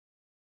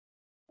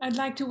I'd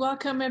like to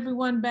welcome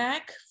everyone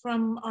back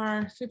from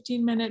our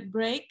 15-minute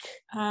break.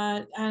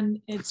 And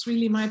it's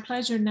really my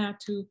pleasure now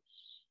to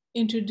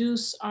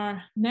introduce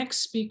our next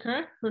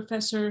speaker,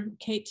 Professor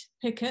Kate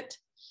Pickett.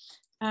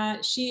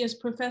 She is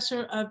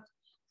Professor of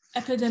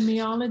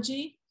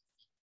Epidemiology.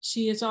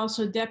 She is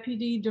also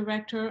Deputy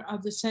Director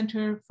of the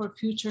Center for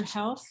Future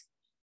Health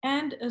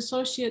and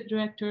Associate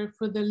Director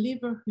for the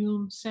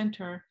Leverhulme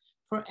Center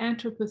for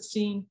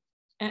Anthropocene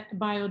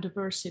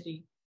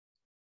Biodiversity.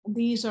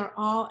 These are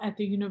all at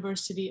the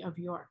University of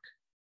York.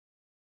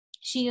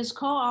 She is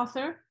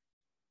co-author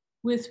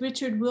with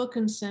Richard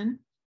Wilkinson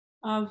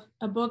of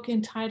a book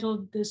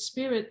entitled The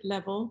Spirit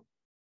Level,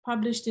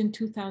 published in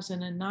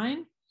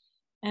 2009,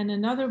 and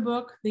another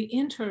book, The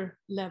Inner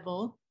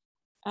Level,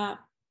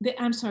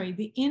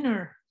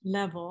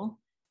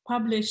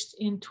 published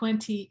in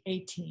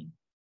 2018.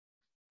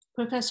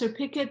 Professor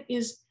Pickett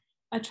is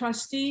a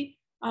trustee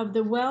of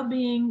the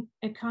Wellbeing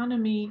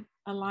Economy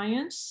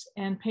Alliance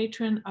and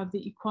patron of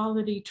the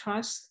Equality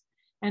Trust,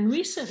 and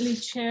recently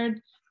chaired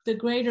the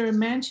Greater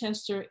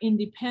Manchester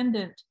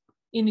Independent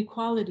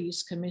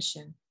Inequalities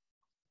Commission.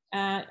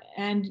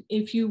 And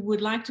if you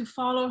would like to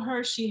follow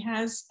her, she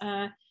has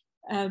a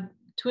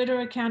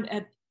Twitter account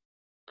at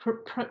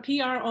PROFKEPICETT.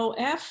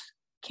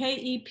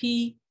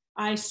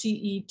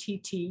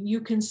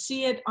 You can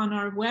see it on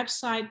our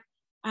website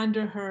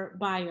under her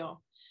bio.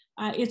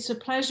 It's a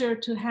pleasure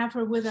to have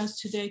her with us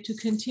today to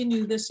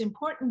continue this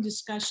important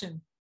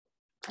discussion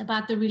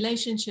about the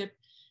relationship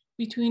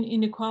between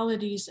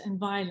inequalities and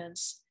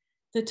violence.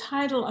 The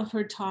title of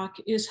her talk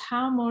is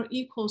How More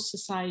Equal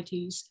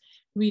Societies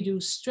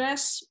Reduce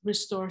Stress,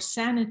 Restore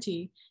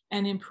Sanity,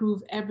 and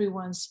Improve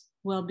Everyone's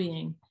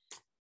Well-Being.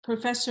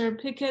 Professor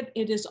Pickett,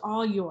 it is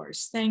all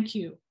yours. Thank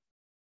you.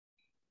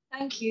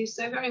 Thank you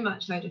so very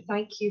much, Hoda.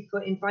 Thank you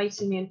for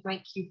inviting me and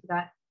thank you for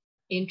that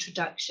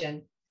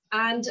introduction.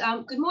 And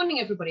good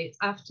morning, everybody. It's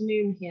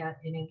afternoon here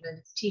in England.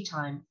 It's tea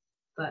time,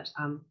 but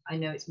I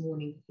know it's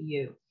morning for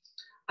you.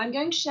 I'm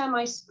going to share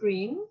my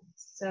screen.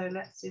 So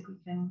let's see if we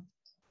can.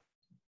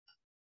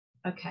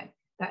 Okay,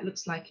 that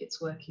looks like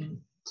it's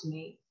working to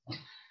me.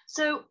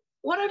 So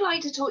what I'd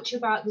like to talk to you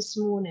about this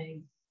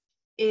morning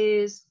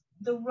is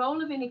the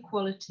role of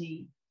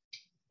inequality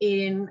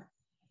in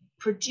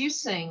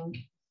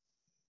producing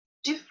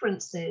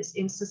differences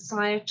in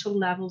societal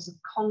levels of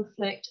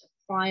conflict,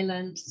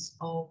 violence,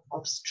 of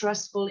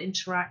stressful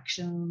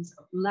interactions,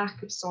 of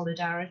lack of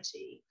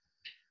solidarity,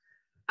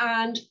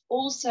 and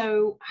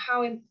also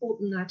how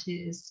important that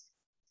is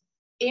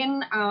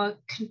in our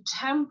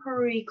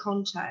contemporary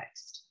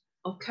context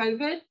of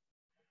COVID,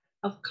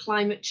 of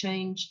climate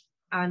change,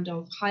 and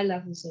of high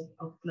levels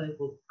of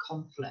global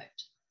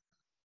conflict.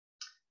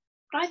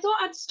 But I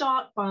thought I'd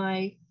start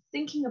by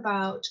thinking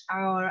about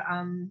our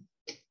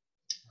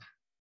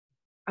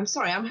I'm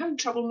sorry, I'm having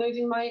trouble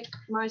moving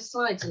my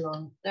slides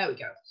along. There we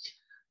go.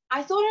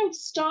 I thought I would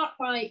start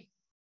by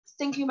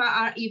thinking about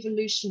our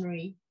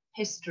evolutionary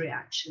history,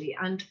 actually,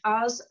 and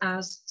us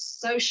as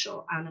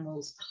social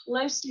animals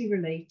closely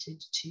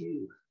related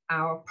to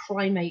our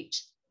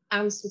primate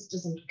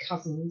ancestors and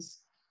cousins.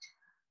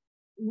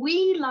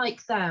 We,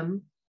 like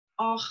them,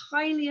 are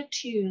highly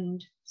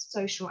attuned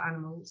social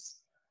animals.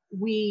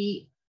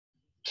 We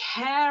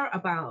care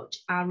about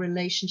our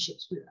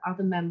relationships with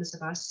other members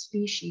of our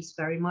species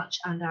very much,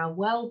 and our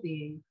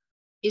well-being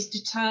is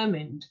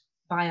determined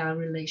by our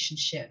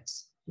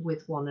relationships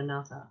with one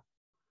another.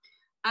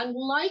 And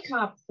like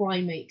our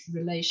primate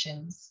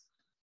relations,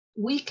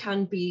 we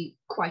can be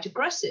quite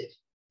aggressive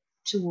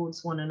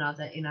towards one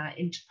another in our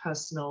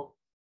interpersonal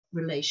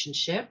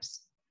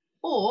relationships,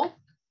 or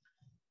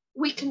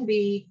we can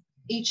be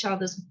each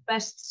other's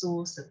best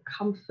source of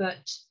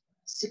comfort,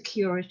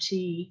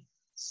 security,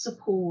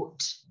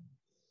 support,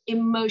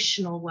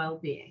 emotional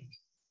well-being.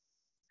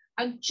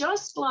 And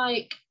just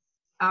like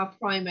our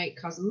primate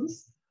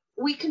cousins,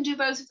 we can do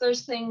both of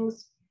those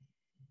things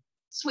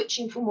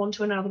switching from one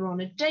to another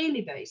on a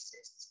daily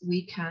basis.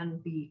 We can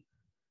be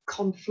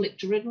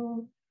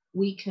conflict-ridden,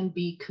 we can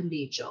be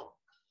collegial,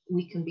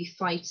 we can be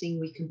fighting,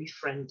 we can be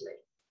friendly.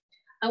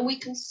 And we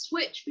can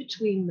switch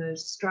between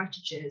those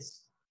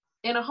strategies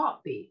in a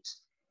heartbeat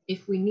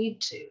if we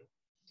need to.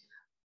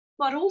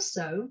 But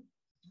also,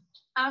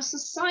 our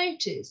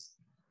societies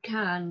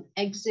can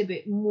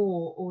exhibit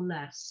more or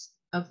less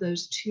of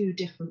those two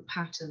different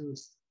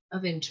patterns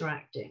of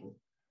interacting.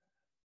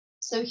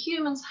 So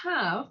humans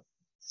have,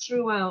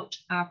 throughout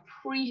our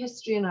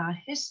prehistory and our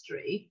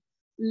history,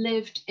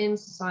 lived in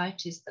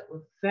societies that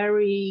were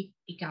very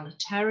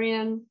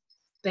egalitarian,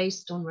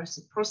 based on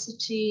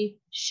reciprocity,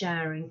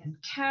 sharing and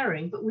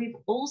caring, but we've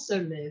also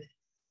lived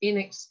in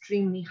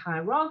extremely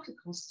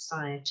hierarchical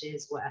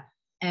societies where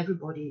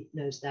everybody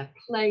knows their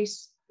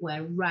place,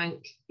 where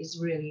rank is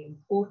really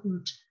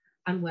important,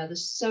 and where the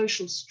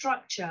social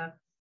structure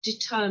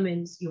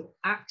determines your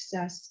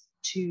access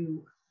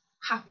to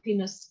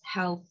happiness,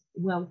 health,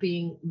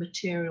 well-being,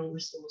 material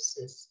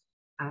resources,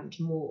 and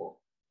more.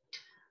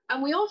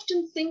 And we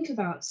often think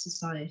about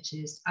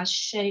societies as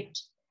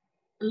shaped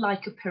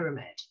like a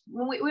pyramid.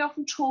 We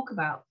often talk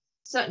about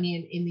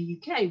certainly in the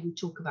UK, we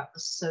talk about the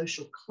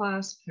social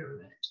class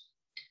pyramid.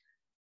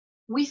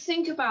 We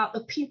think about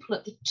the people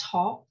at the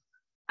top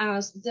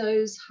as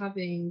those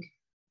having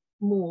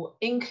more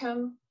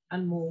income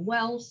and more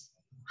wealth,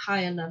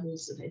 higher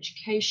levels of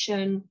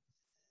education,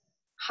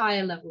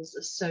 higher levels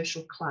of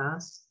social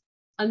class,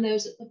 and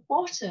those at the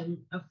bottom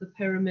of the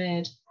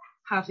pyramid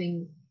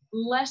having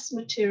less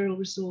material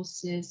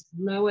resources,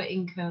 lower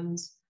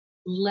incomes,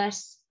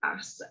 less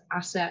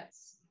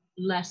assets,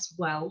 less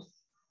wealth,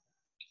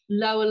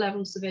 lower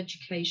levels of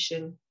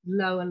education,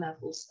 lower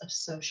levels of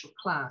social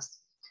class.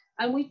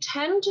 And we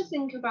tend to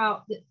think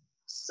about the,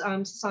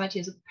 society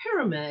as a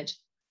pyramid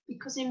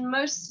because in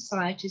most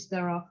societies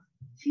there are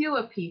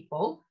fewer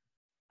people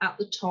at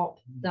the top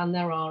than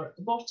there are at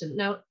the bottom.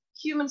 Now,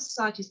 human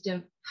societies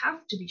don't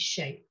have to be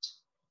shaped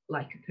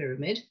like a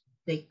pyramid.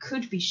 They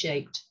could be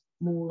shaped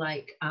more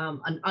like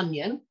an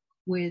onion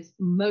with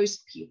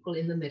most people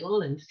in the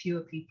middle and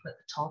fewer people at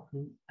the top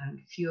and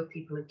fewer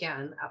people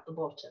again at the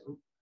bottom.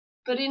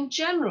 But in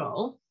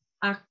general,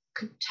 our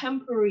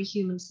contemporary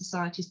human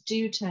societies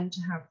do tend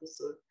to have this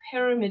sort of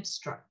pyramid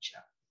structure.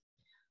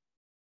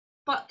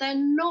 But they're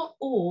not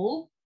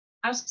all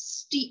as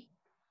steep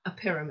a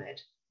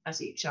pyramid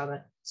as each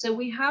other. So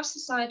we have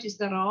societies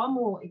that are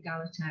more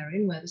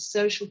egalitarian, where the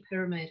social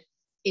pyramid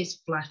is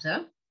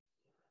flatter.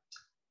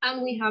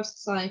 And we have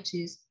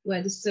societies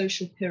where the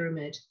social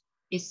pyramid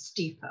is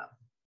steeper.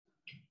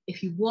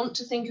 If you want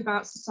to think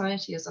about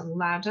society as a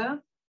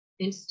ladder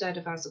instead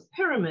of as a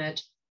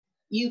pyramid,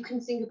 you can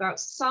think about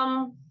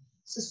some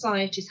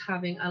societies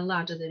having a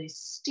ladder that is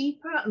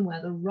steeper and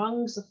where the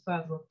rungs are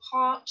further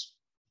apart,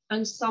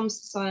 and some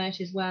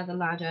societies where the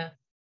ladder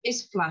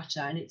is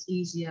flatter and it's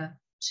easier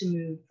to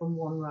move from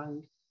one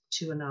rung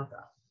to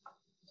another.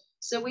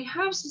 So we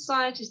have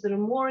societies that are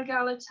more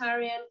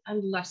egalitarian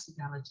and less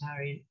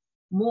egalitarian,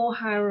 more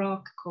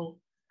hierarchical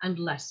and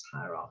less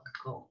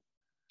hierarchical.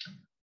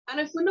 And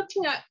if we're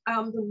looking at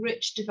the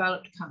rich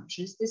developed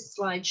countries, this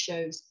slide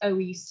shows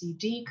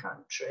OECD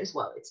countries.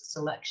 Well, it's a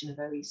selection of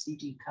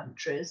OECD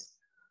countries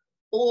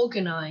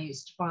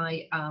organized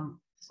by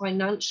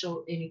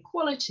financial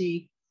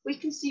inequality. We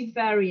can see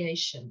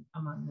variation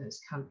among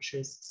those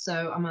countries.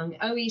 So among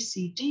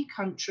OECD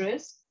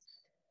countries,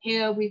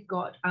 here we've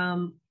got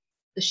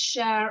the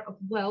share of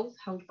wealth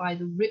held by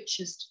the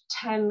richest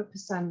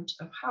 10%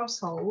 of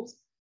households,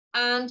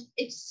 and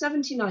it's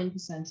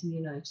 79% in the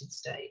United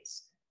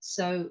States.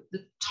 So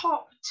the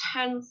top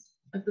 10th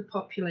of the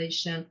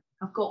population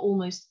have got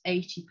almost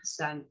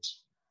 80%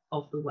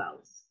 of the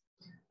wealth.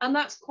 And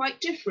that's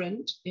quite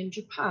different in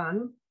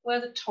Japan,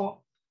 where the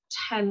top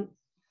 10th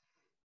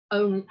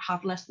only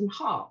have less than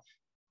half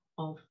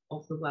of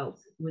the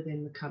wealth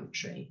within the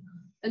country.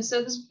 And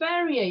so there's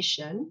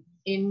variation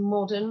in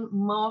modern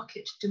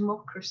market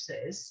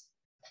democracies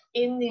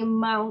in the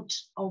amount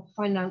of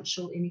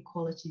financial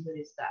inequality that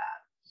is there.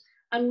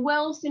 And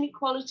wealth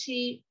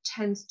inequality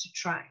tends to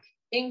track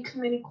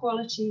income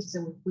inequality.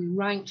 So if we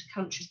ranked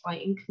countries by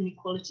income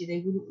inequality,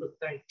 they wouldn't look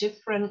very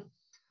different,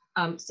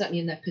 certainly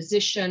in their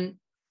position.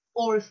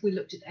 Or if we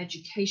looked at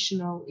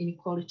educational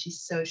inequality,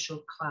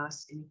 social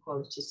class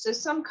inequality. So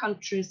some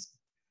countries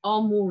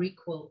are more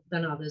equal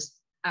than others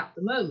at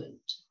the moment.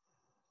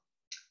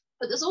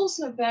 But there's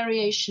also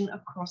variation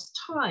across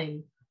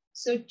time.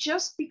 So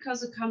just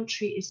because a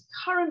country is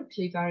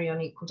currently very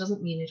unequal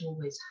doesn't mean it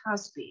always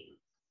has been.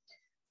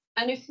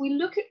 And if we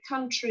look at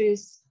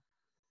countries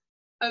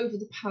over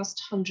the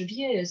past 100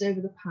 years,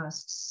 over the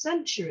past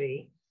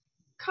century,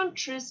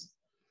 countries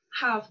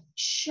have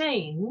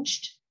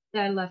changed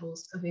their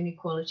levels of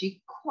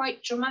inequality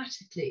quite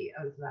dramatically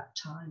over that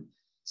time.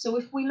 So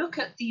if we look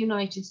at the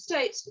United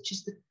States, which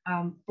is the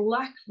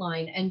black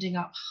line ending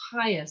up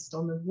highest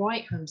on the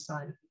right-hand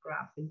side of the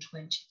graph in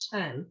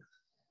 2010,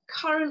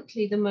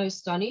 currently the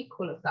most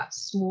unequal of that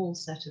small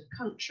set of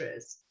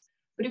countries.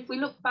 But if we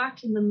look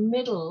back in the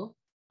middle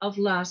of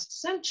last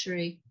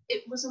century,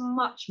 it was a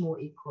much more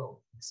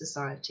equal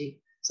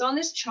society. So on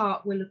this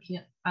chart, we're looking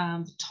at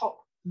the top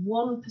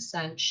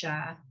 1%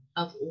 share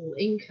of all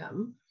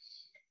income.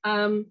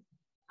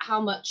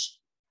 How much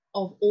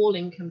of all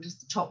income does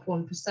the top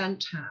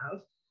 1%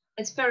 have?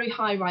 It's very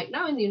high right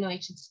now in the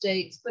United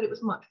States, but it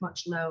was much,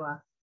 much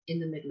lower in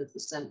the middle of the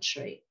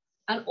century.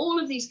 And all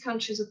of these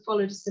countries have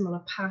followed a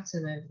similar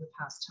pattern over the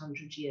past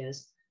 100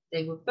 years.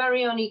 They were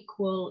very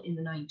unequal in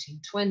the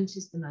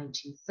 1920s, the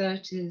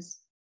 1930s.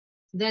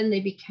 Then they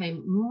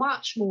became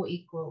much more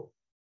equal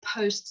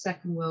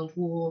post-Second World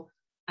War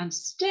and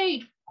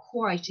stayed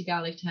quite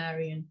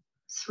egalitarian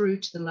through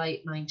to the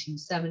late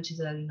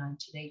 1970s, early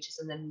 1980s,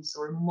 and then we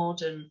saw a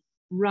modern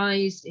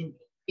rise in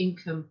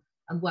income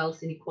and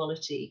wealth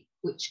inequality,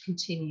 which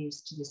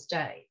continues to this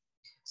day.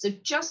 So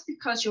just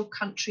because your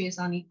country is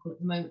unequal at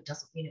the moment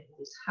doesn't mean it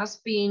always has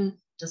been,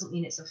 doesn't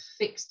mean it's a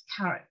fixed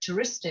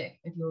characteristic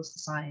of your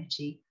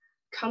society.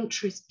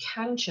 Countries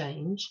can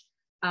change,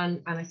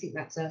 and I think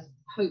that's a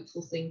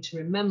hopeful thing to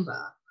remember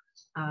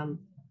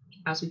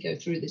as we go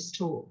through this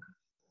talk.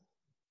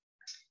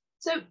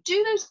 So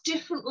do those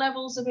different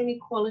levels of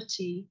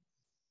inequality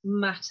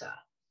matter?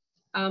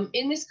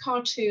 In this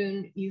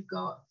cartoon, you've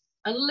got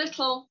a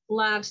little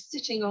lad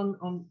sitting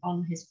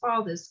on his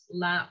father's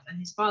lap, and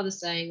his father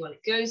saying, well,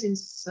 it goes in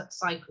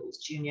cycles,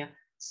 Junior.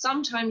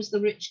 Sometimes the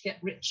rich get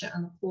richer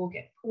and the poor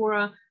get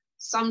poorer.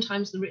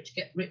 Sometimes the rich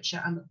get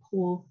richer and the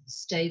poor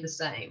stay the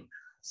same,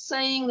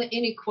 saying that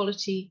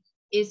inequality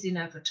is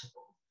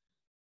inevitable.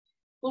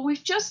 Well,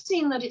 we've just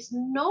seen that it's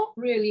not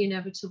really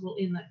inevitable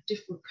in that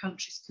different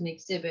countries can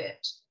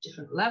exhibit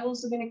different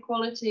levels of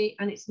inequality,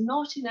 and it's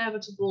not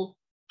inevitable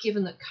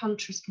given that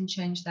countries can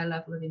change their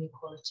level of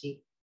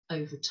inequality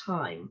over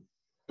time.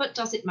 But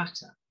does it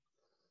matter?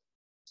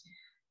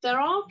 There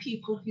are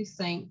people who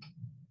think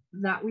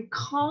that we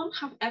can't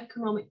have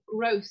economic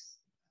growth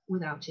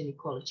without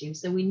inequality, and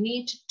so we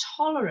need to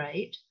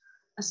tolerate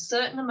a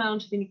certain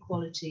amount of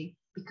inequality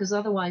because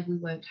otherwise we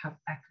won't have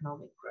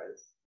economic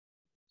growth.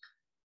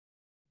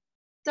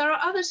 There are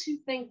others who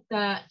think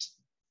that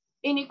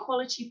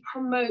inequality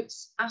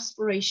promotes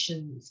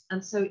aspirations,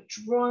 and so it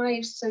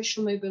drives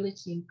social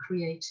mobility and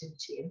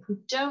creativity. And if we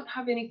don't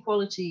have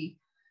inequality,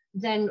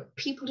 then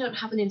people don't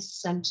have an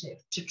incentive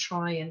to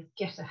try and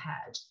get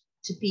ahead,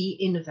 to be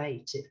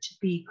innovative, to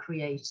be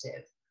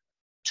creative,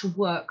 to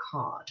work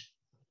hard.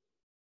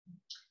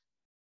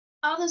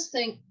 Others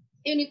think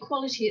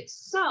inequality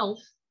itself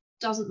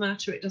doesn't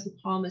matter, it doesn't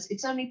harm us,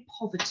 it's only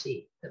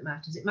poverty that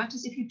matters. It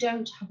matters if you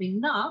don't have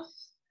enough,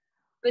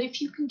 but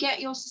if you can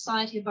get your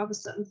society above a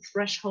certain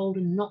threshold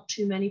and not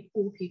too many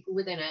poor people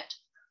within it,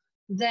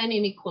 then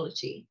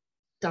inequality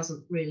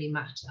doesn't really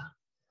matter.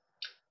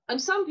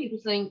 And some people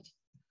think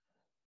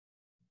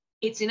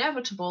it's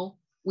inevitable,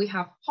 we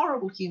have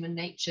horrible human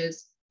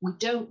natures, we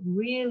don't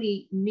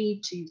really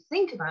need to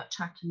think about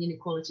tackling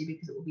inequality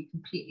because it will be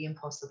completely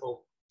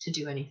impossible to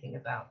do anything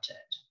about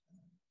it.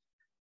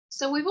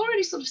 So we've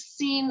already sort of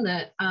seen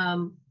that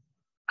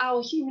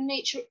our human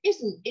nature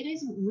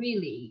isn't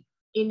really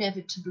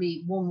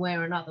inevitably one way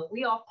or another.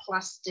 We are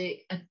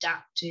plastic,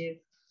 adaptive,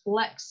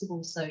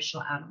 flexible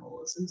social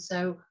animals. And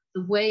so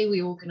the way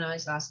we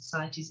organize our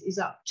societies is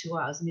up to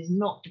us and is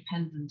not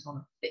dependent on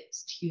a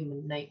fixed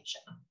human nature.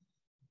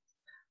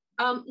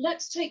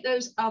 Let's take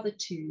those other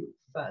two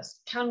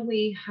first. Can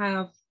we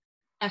have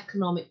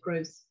economic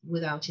growth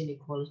without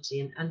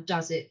inequality? And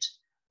does it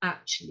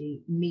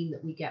actually mean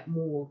that we get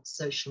more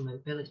social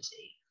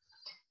mobility?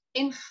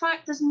 In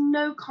fact, there's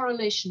no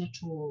correlation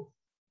at all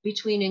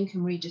between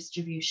income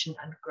redistribution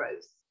and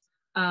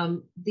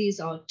growth. These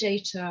are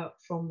data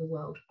from the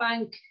World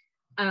Bank,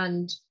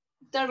 and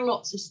there are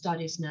lots of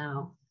studies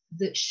now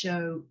that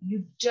show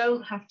you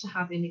don't have to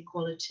have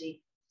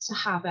inequality to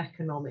have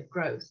economic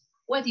growth.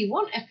 Whether you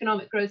want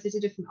economic growth is a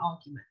different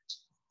argument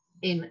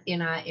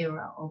in our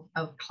era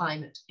of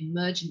climate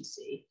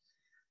emergency,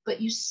 but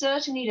you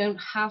certainly don't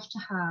have to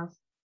have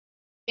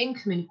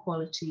income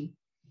inequality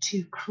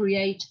to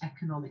create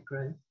economic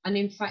growth. And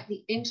in fact,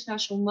 the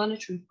International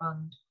Monetary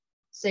Fund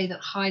say that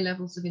high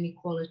levels of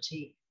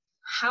inequality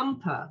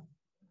hamper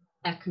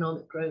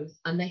economic growth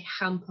and they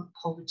hamper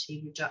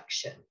poverty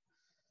reduction.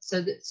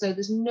 So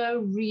there's no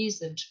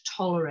reason to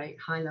tolerate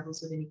high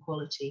levels of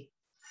inequality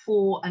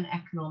for an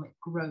economic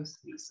growth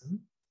reason.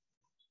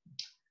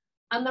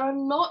 And there are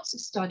lots of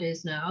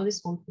studies now,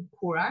 this one from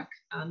PORAC,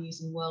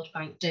 using World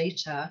Bank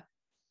data,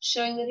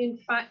 showing that in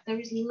fact there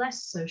is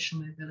less social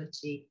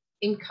mobility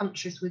in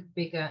countries with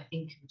bigger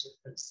income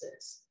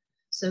differences.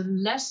 So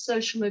less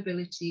social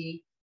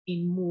mobility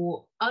in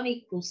more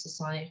unequal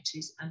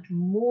societies and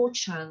more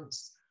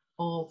chance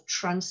of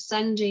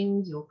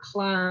transcending your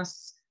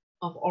class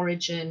of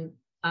origin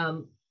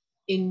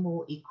in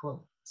more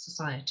equal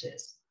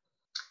societies.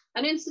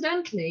 And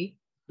incidentally,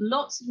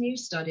 lots of new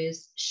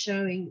studies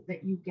showing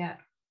that you get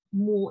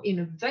more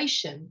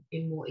innovation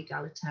in more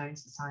egalitarian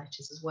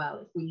societies as well,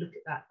 if we look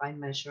at that by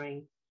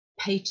measuring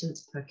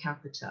patents per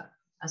capita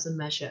as a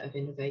measure of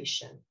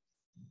innovation.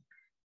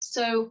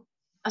 So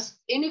as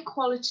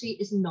inequality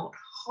is not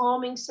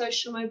harming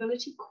social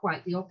mobility,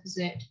 quite the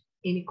opposite.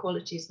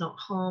 Inequality is not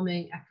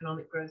harming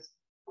economic growth,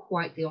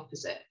 quite the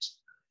opposite.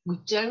 We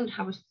don't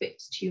have a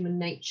fixed human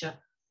nature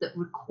that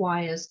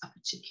requires a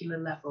particular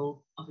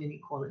level of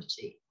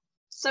inequality.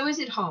 So is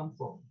it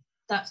harmful?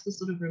 That's the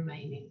sort of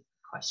remaining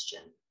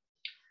question.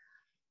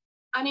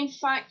 And in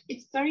fact,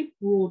 it's very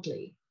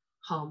broadly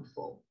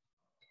harmful.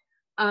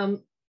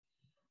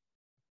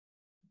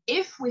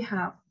 If we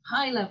have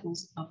high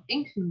levels of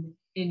income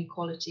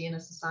inequality in a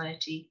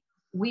society,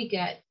 we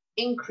get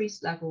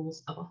increased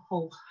levels of a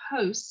whole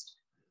host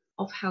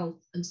of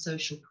health and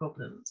social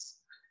problems.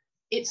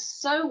 It's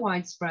so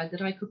widespread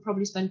that I could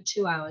probably spend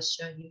 2 hours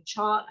showing you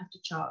chart after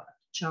chart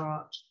after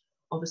chart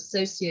of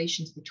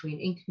associations between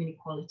income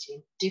inequality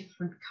and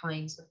different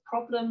kinds of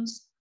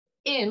problems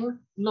in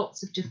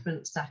lots of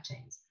different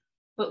settings,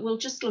 but we'll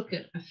just look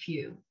at a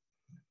few.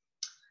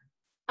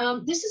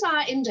 This is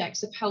our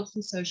index of health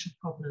and social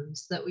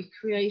problems that we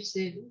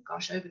created,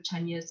 gosh, over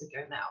 10 years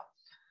ago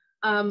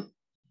now.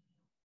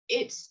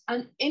 It's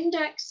an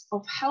index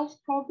of health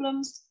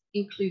problems,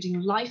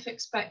 including life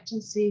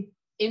expectancy,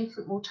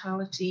 infant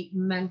mortality,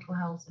 mental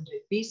health, and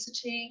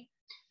obesity,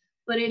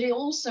 but it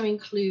also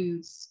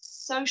includes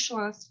social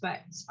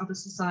aspects of a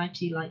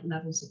society like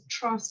levels of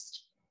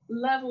trust,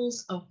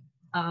 levels of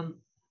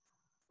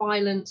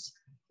violence,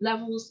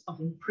 levels of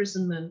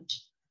imprisonment,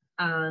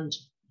 and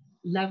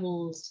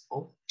levels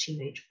of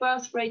teenage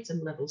birth rates,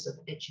 and levels of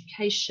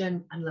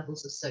education, and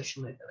levels of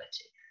social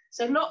mobility.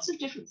 So lots of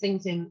different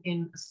things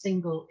in a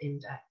single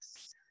index.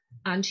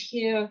 And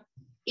here,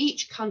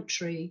 each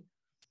country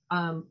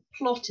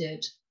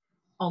plotted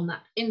on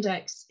that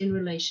index in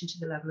relation to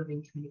the level of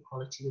income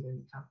inequality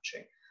within the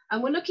country.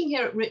 And we're looking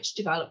here at rich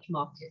developed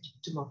market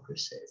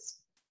democracies.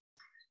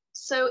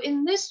 So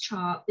in this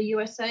chart, the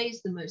USA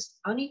is the most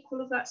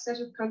unequal of that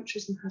set of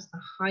countries and has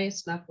the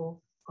highest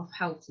level of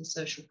health and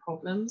social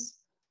problems.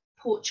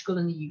 Portugal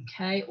and the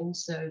UK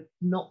also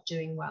not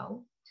doing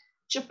well.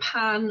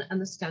 Japan and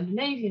the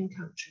Scandinavian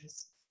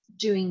countries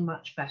doing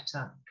much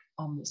better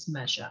on this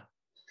measure.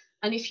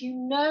 And if you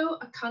know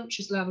a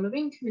country's level of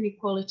income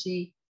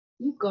inequality,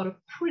 you've got a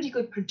pretty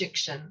good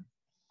prediction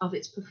of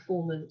its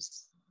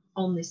performance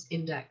on this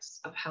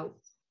index of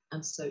health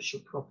and social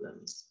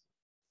problems.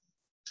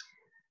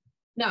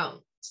 Now,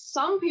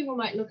 some people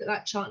might look at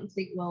that chart and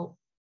think, well,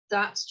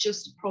 that's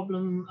just a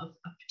problem of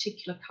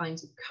particular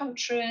kinds of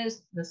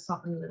countries. There's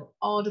something a little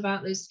odd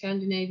about those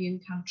Scandinavian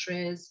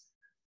countries.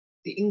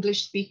 The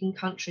English-speaking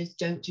countries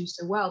don't do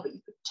so well, but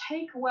you could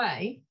take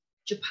away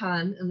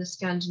Japan and the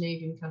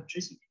Scandinavian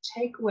countries, you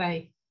could take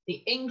away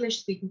the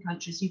English-speaking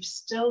countries, you've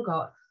still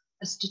got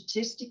a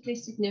statistically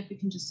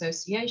significant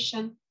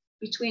association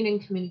between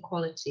income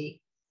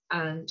inequality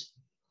and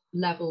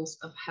levels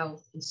of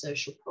health and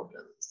social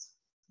problems.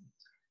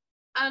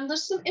 And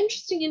there's some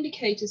interesting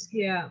indicators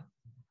here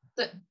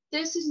that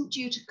this isn't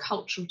due to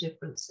cultural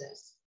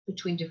differences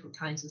between different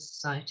kinds of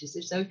societies.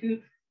 So if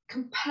you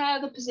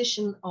compare the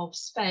position of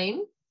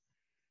Spain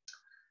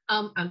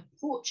and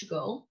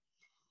Portugal,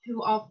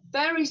 who are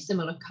very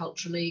similar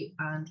culturally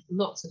and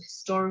lots of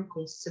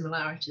historical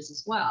similarities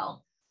as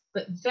well,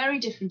 but very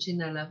different in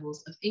their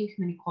levels of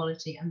income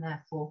inequality and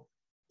therefore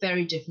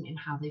very different in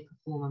how they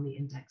perform on the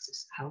index of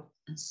health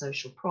and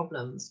social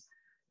problems.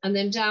 And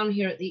then down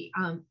here at the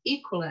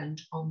equal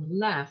end on the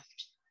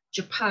left,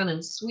 Japan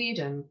and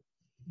Sweden,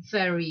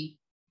 very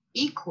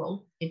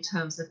equal in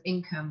terms of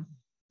income,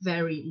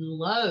 very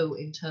low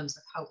in terms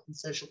of health and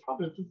social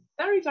problems,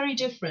 very, very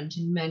different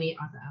in many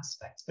other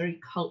aspects, very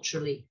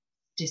culturally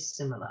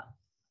dissimilar.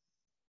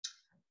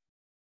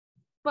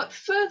 But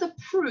further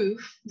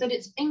proof that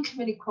it's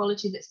income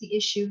inequality that's the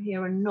issue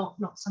here and not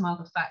some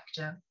other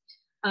factor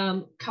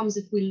comes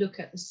if we look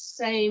at the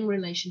same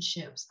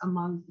relationships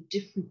among the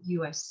different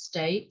US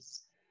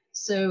states.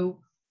 So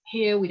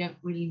here we don't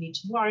really need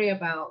to worry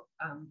about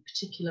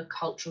particular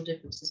cultural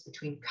differences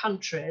between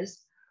countries.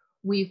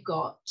 We've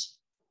got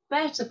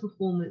better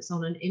performance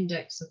on an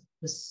index of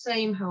the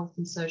same health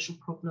and social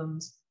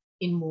problems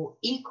in more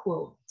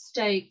equal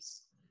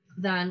states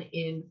than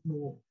in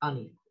more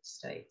unequal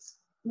states.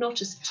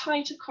 Not as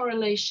tight a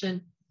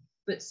correlation,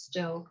 but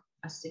still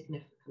a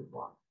significant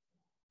one.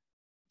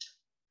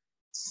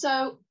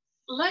 So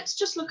let's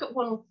just look at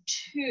one or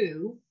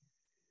two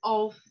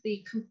of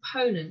the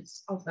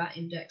components of that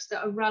index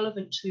that are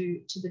relevant to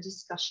the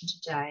discussion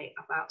today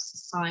about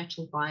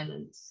societal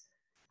violence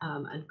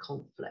and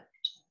conflict.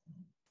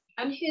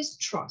 And here's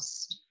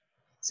trust.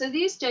 So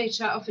these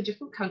data are for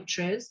different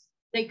countries.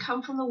 They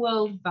come from the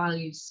World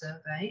Values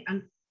Survey,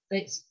 and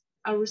it's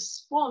a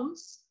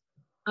response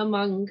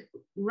among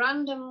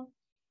random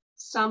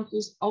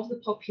samples of the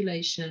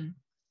population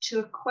to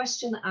a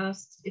question that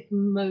asks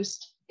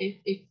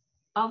if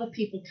other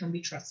people can be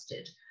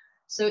trusted.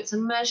 So it's a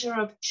measure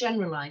of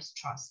generalized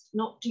trust,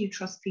 not do you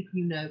trust people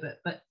you know,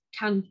 but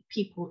can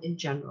people in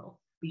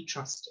general be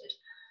trusted?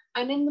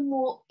 And in the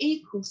more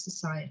equal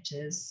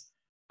societies,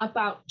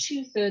 about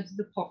 2/3 of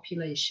the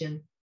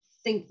population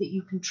think that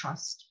you can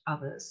trust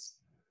others.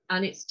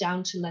 And it's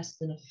down to less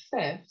than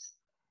 1/5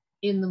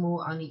 in the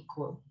more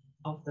unequal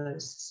of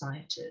those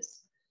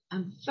societies.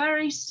 And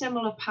very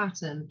similar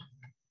pattern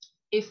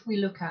if we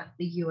look at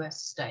the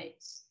US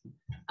states.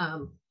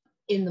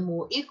 In the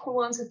more equal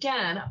ones,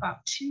 again,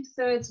 about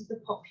 2/3 of the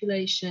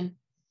population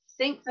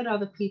think that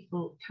other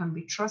people can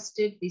be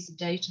trusted. These are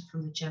data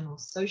from the General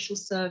Social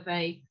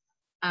Survey,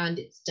 and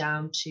it's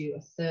down to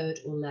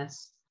 1/3 or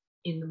less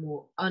in the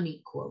more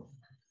unequal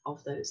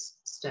of those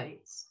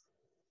states.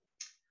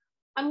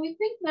 And we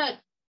think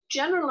that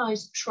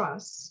generalized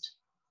trust,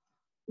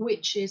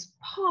 which is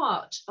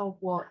part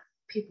of what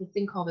people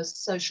think of as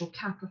social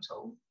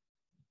capital,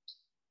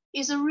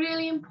 is a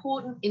really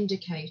important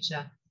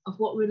indicator of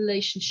what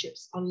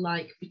relationships are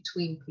like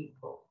between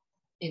people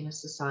in a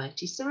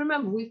society. So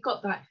remember, we've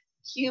got that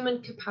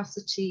human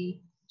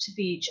capacity to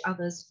be each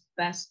other's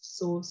best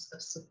source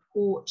of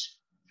support,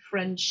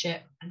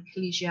 friendship, and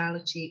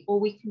collegiality, or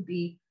we can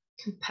be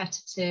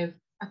competitive,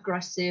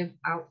 aggressive,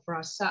 out for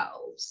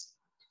ourselves.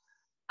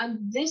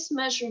 And this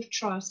measure of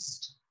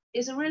trust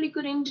is a really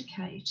good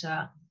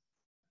indicator,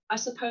 I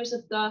suppose,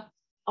 of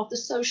the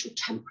social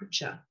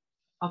temperature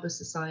of a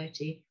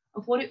society,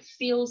 of what it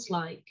feels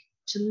like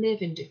to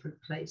live in different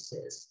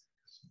places.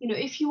 You know,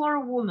 if you are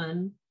a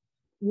woman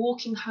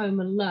walking home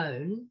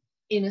alone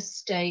in a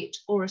state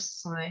or a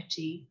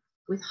society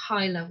with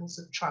high levels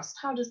of trust?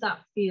 How does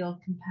that feel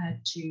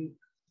compared to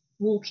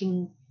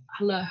walking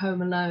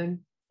home alone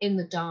in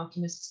the dark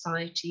in a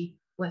society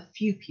where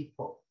few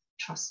people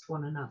trust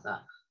one another?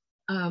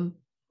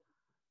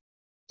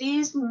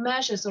 These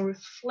measures are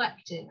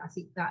reflecting, I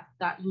think,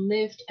 that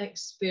lived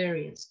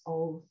experience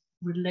of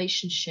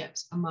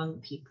relationships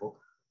among people,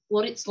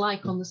 what it's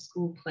like on the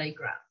school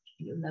playground,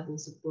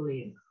 levels of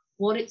bullying,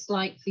 what it's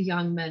like for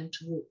young men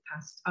to walk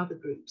past other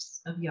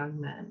groups of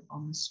young men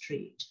on the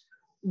street,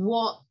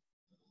 what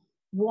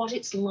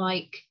it's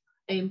like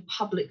in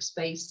public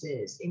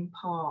spaces, in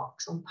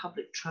parks, on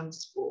public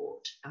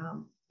transport,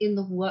 in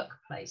the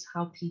workplace,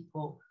 how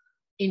people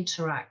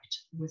interact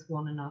with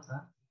one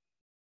another.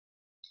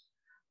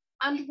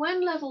 And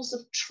when levels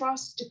of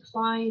trust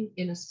decline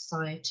in a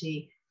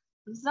society,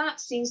 that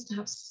seems to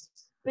have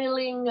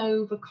spilling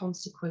over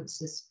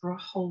consequences for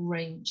a whole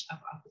range of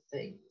other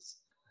things.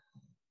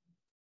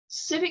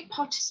 Civic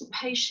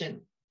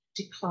participation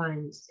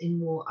declines in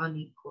more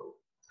unequal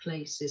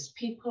places.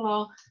 People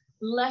are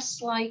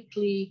less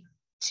likely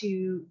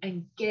to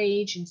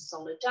engage in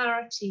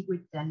solidarity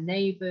with their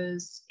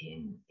neighbours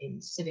in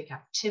civic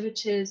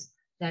activities.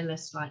 They're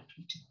less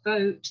likely to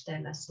vote.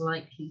 They're less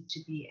likely to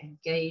be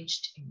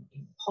engaged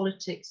in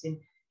politics,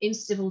 in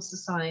civil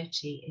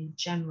society in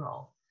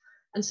general.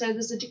 And so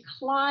there's a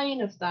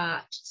decline of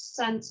that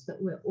sense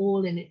that we're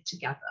all in it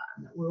together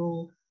and that we're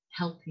all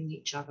helping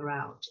each other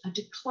out, a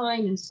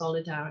decline in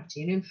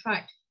solidarity. And in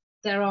fact,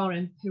 there are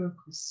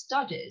empirical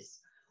studies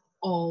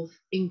of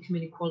income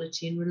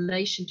inequality in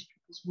relation to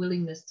people's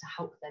willingness to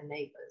help their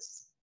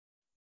neighbours.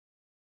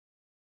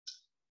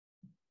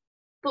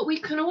 But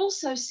we can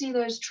also see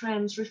those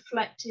trends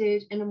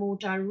reflected in a more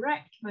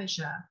direct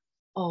measure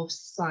of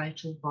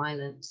societal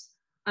violence.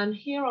 And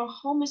here are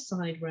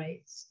homicide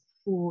rates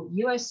for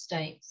US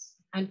states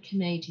and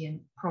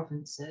Canadian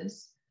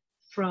provinces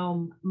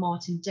from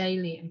Martin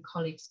Daly and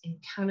colleagues in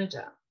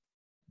Canada.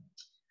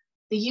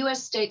 The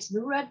US states are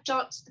the red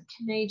dots, the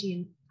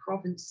Canadian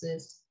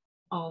provinces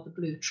are the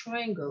blue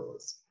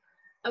triangles.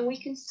 And we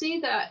can see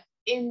that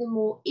in the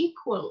more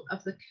equal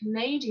of the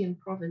Canadian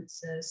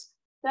provinces,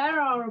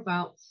 there are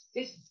about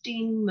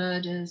 15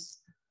 murders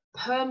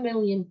per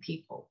million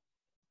people.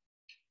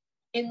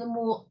 In the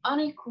more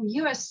unequal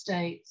US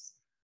states,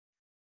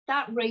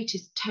 that rate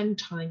is 10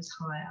 times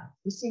higher.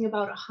 We're seeing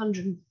about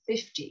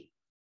 150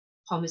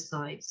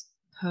 homicides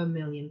per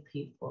million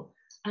people.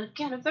 And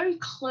again, a very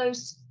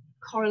close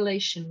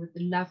correlation with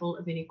the level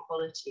of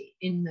inequality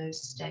in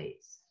those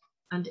states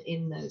and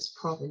in those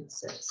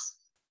provinces.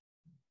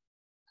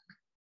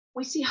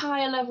 We see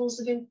higher levels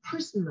of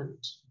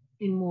imprisonment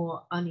in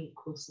more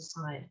unequal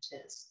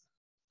societies.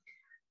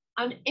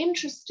 And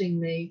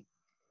interestingly,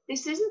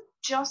 this isn't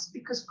just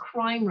because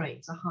crime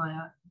rates are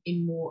higher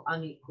in more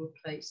unequal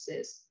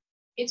places.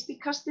 It's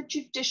because the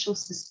judicial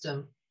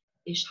system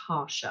is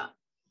harsher.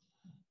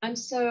 And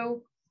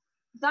so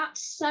that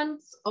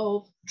sense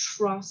of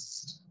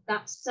trust,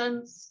 that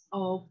sense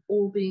of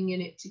all being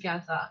in it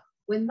together,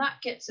 when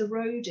that gets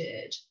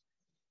eroded,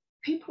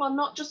 people are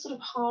not just sort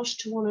of harsh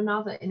to one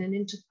another in an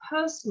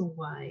interpersonal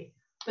way,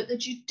 but the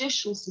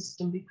judicial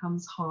system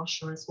becomes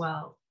harsher as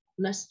well,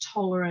 less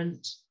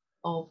tolerant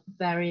of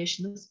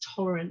variation, less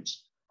tolerant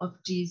of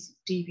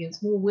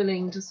deviance, more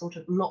willing to sort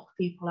of lock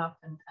people up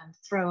and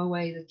throw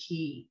away the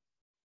key.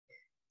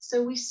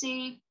 So we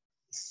see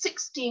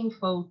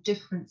 16-fold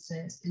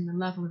differences in the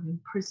level of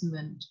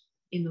imprisonment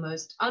in the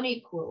most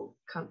unequal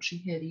country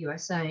here, the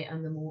USA,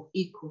 and the more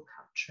equal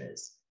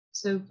countries.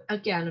 So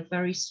again, a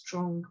very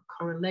strong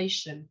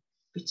correlation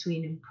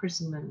between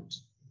imprisonment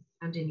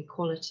and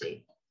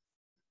inequality.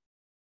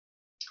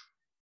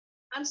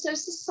 And so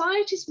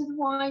societies with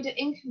wider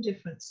income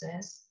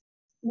differences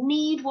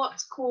need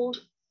what's called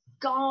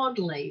guard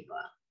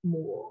labor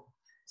more.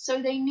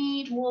 So they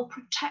need more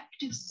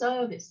protective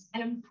service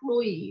and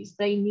employees.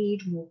 They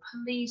need more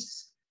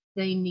police.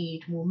 They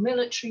need more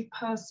military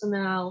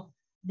personnel.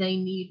 They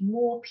need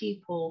more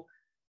people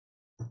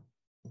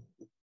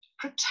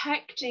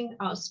protecting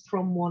us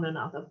from one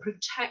another,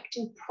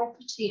 protecting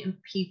property and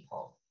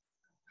people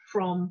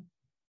from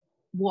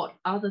what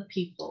other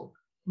people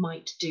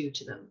might do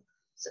to them.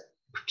 So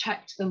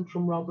protect them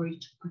from robbery,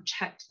 to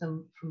protect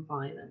them from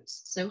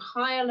violence. So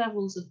higher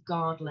levels of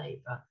guard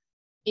labor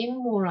in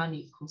more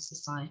unequal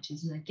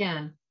societies. And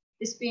again,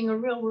 this being a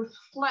real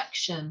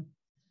reflection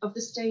of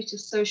the state of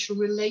social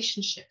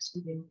relationships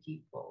within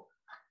people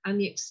and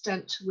the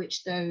extent to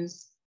which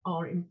those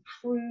are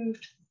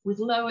improved with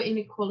lower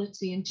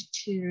inequality and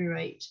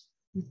deteriorate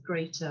with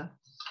greater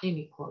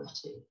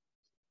inequality.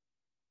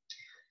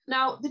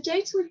 Now, the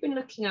data we've been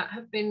looking at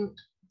have been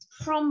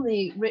from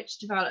the rich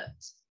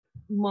developed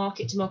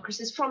market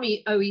democracies, from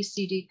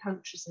OECD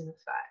countries in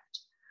effect.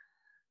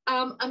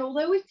 And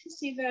although we can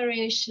see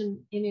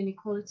variation in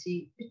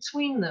inequality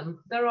between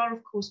them, there are,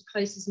 of course,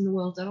 places in the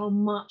world that are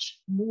much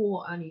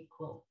more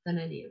unequal than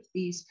any of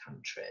these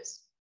countries.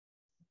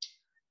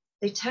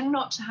 They tend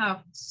not to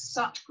have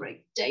such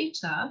great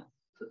data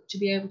to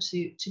be able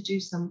to do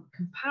some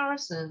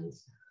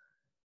comparisons,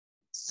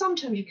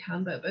 sometimes you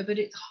can, but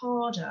it's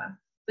harder.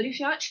 But if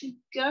you actually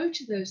go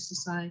to those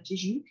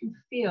societies, you can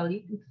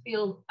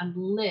feel and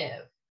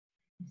live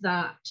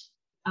that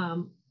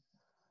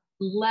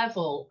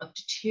level of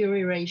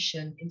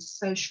deterioration in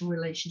social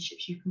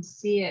relationships. You can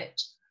see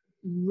it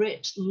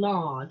writ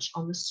large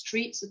on the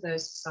streets of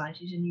those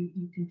societies, and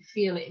you can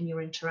feel it in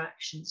your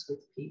interactions with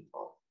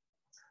people.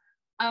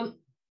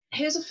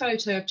 Here's a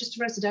photo of just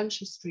a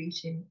residential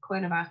street in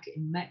Cuernavaca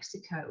in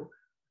Mexico.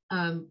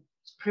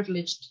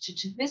 Privileged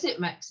to visit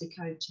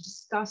Mexico to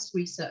discuss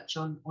research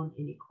on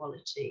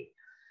inequality,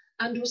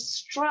 and was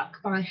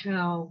struck by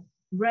how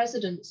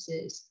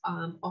residences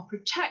are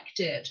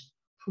protected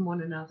from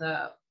one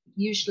another.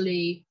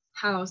 Usually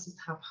houses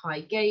have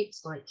high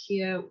gates, like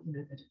here,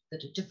 that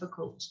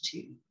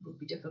would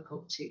be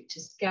difficult to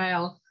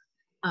scale.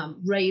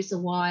 Razor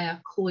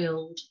wire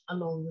coiled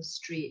along the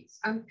streets,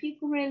 and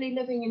people really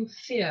living in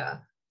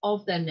fear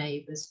of their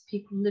neighbours,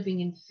 people living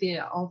in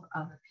fear of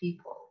other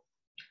people.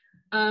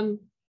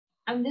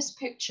 And this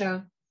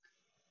picture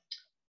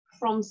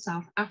from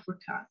South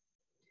Africa,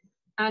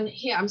 and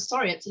here, I'm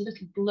sorry, it's a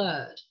little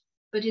blurred,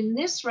 but in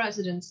this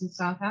residence in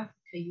South Africa,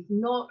 you've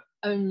not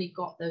only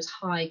got those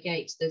high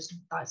gates,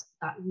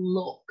 that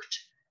locked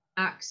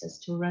access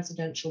to a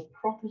residential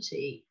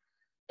property.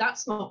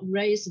 That's not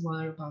razor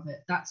wire above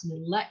it, that's an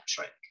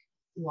electric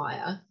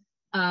wire.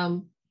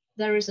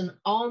 There is an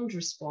armed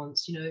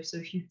response, so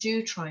if you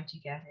do try to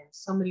get in,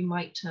 somebody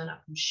might turn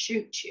up and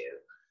shoot you.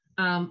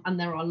 And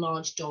there are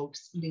large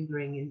dogs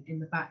lingering in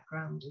the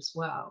background as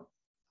well.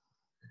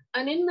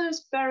 And in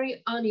those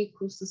very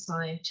unequal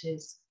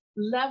societies,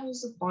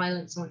 levels of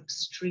violence are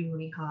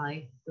extremely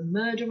high. The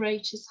murder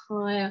rate is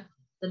higher,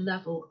 the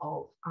level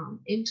of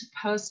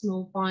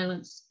interpersonal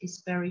violence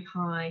is very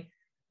high,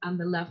 and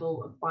the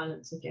level of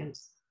violence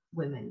against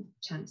women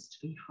tends to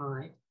be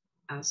high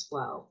as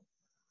well.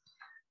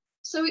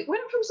 So it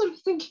went from sort of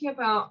thinking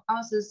about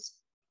us as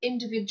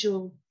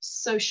individual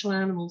social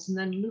animals and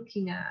then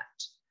looking at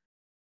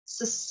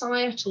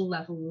societal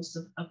levels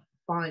of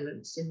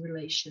violence in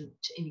relation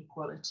to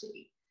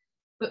inequality.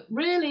 But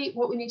really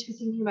what we need to be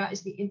thinking about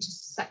is the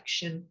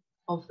intersection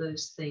of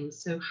those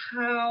things. So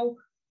how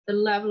the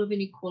level of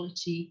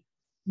inequality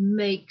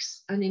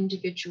makes an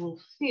individual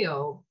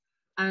feel,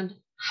 and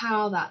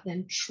how that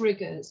then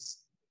triggers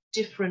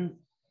different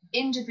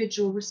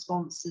individual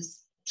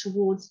responses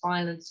towards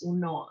violence or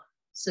not,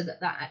 so that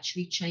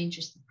actually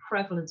changes the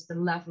prevalence, the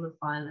level of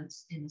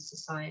violence in a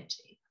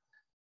society.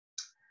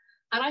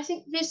 And I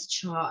think this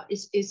chart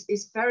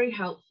is very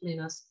helpful in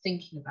us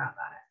thinking about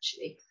that,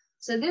 actually.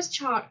 So this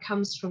chart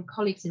comes from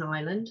colleagues in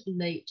Ireland,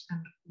 Late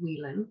and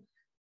Whelan,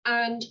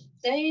 and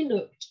they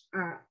looked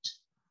at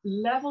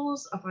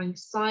levels of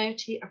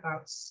anxiety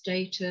about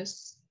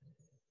status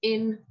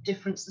in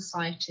different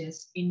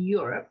societies in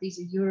Europe. These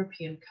are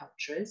European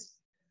countries,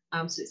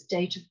 so it's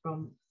data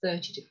from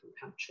 30 different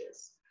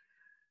countries.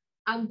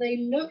 And they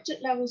looked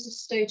at levels of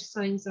status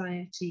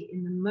anxiety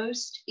in the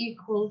most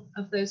equal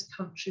of those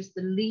countries,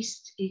 the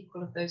least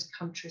equal of those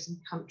countries, and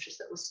countries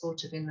that were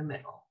sort of in the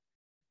middle.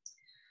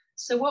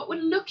 So what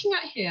we're looking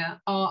at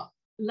here are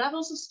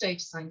levels of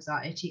status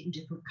anxiety in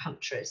different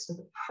countries. So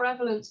the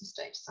prevalence of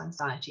status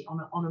anxiety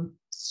on a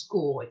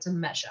score, it's a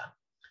measure.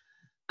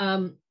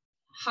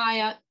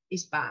 Higher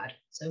is bad.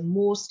 So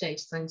more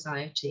status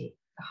anxiety,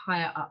 the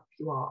higher up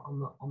you are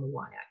on the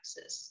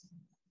y-axis.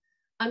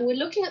 And we're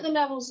looking at the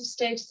levels of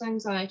status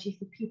anxiety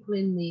for people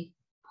in the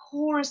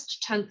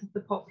poorest tenth of the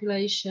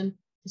population,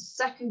 the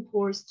second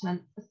poorest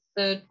tenth, the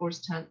third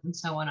poorest tenth, and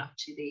so on up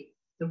to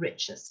the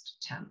richest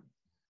tenth.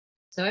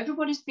 So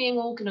everybody's being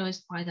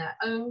organized by their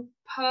own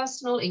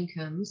personal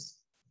incomes,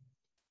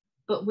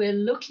 but we're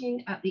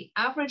looking at the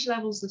average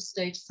levels of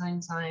status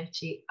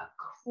anxiety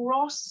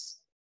across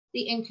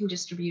the income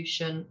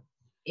distribution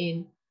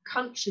in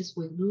countries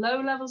with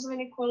low levels of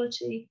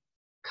inequality,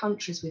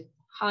 countries with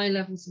high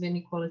levels of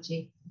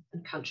inequality,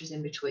 and countries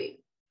in between.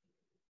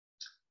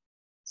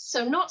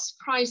 So not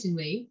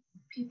surprisingly,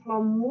 people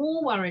are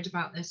more worried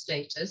about their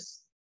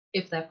status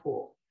if they're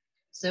poor.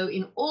 So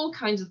in all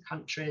kinds of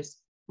countries,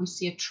 we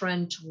see a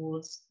trend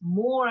towards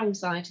more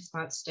anxieties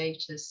about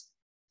status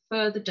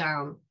further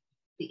down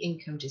the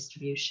income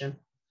distribution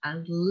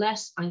and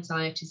less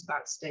anxieties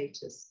about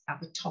status at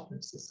the top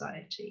of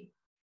society.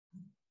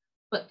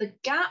 But the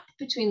gap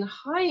between the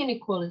high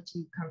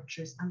inequality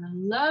countries and the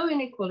low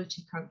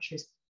inequality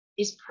countries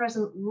is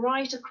present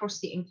right across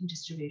the income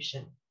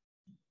distribution.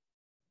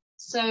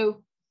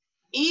 So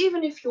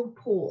even if you're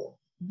poor,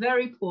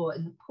 very poor,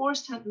 in the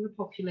poorest tenth of the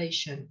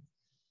population,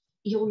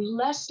 you're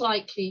less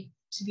likely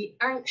to be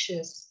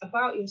anxious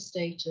about your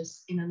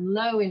status in a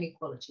low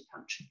inequality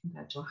country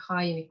compared to a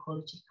high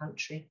inequality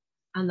country.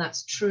 And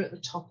that's true at the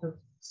top of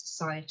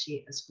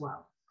society as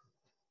well.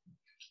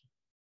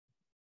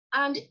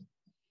 And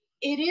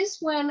it is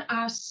when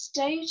our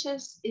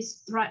status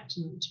is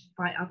threatened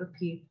by other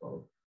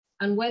people,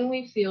 and when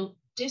we feel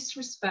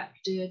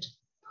disrespected,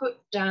 put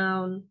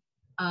down,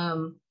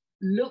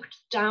 looked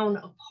down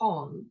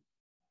upon,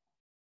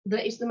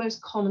 that is the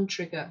most common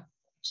trigger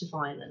to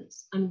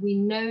violence. And we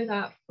know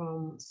that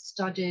from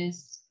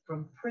studies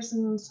from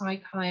prison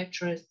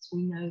psychiatrists.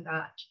 We know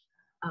that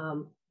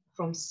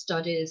from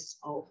studies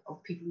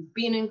of people who've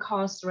been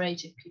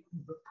incarcerated, people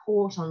who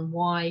report on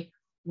why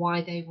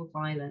they were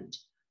violent,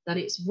 that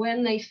it's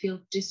when they feel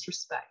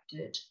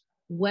disrespected,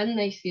 when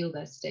they feel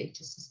their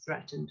status is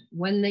threatened,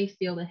 when they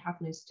feel they have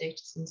no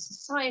status in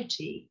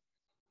society,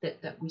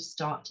 that we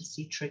start to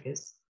see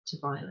triggers to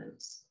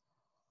violence.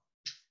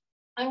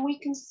 And we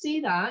can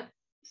see that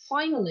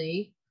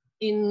finally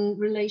in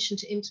relation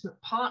to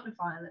intimate partner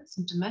violence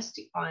and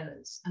domestic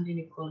violence and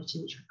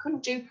inequality, which we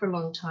couldn't do for a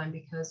long time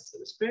because it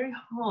was very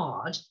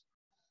hard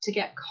to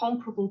get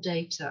comparable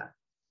data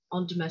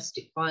on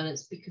domestic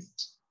violence, because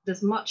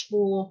there's much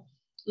more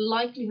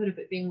likelihood of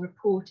it being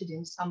reported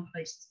in some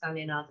places than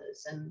in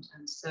others. And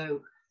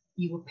so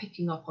you were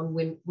picking up on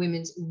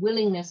women's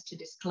willingness to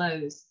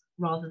disclose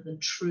rather than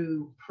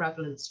true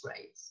prevalence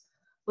rates.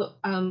 But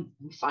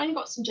we finally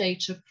got some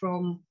data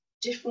from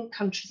different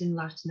countries in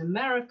Latin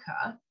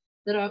America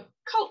that are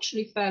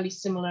culturally fairly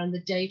similar, and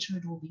the data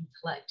had all been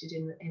collected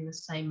in the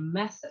same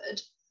method.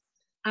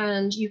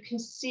 And you can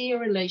see a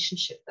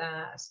relationship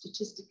there, a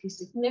statistically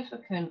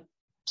significant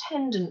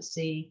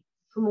tendency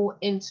for more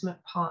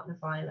intimate partner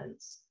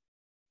violence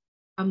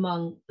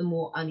among the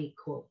more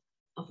unequal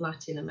of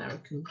Latin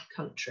American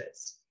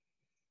countries.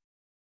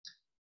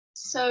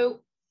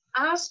 So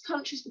as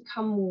countries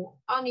become more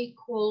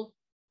unequal,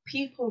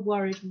 people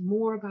worried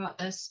more about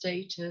their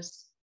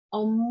status,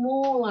 are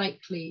more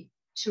likely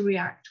to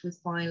react with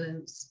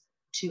violence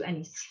to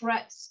any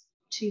threats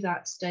to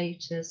that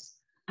status.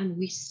 And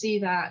we see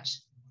that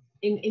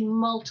in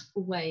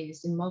multiple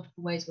ways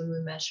when we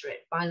measure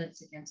it.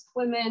 Violence against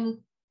women,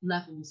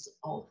 levels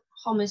of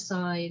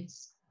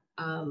homicides,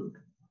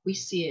 we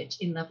see it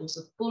in levels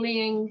of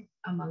bullying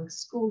among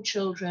school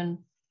children,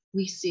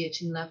 we see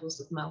it in levels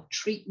of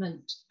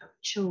maltreatment of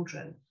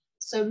children.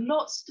 So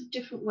lots of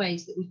different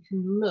ways that we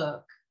can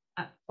look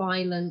at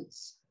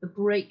violence, the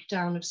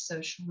breakdown of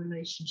social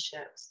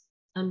relationships,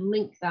 and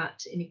link that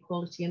to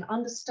inequality and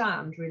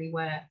understand really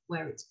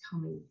where it's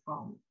coming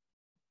from.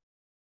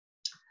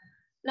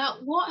 Now,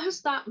 what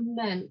has that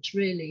meant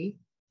really,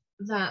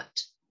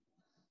 that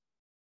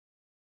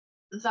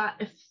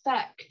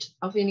effect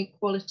of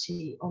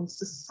inequality on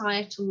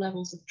societal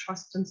levels of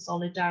trust and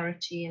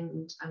solidarity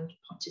and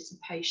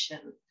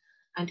participation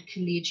and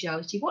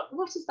collegiality? What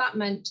has that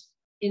meant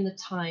in the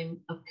time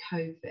of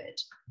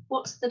COVID?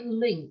 What's the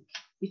link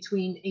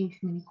between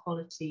income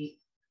inequality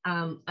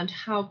and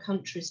how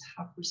countries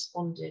have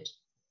responded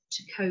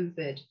to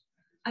COVID?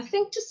 I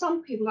think to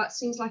some people that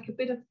seems like a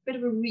bit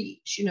of a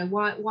reach. You know,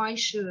 why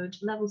should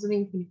levels of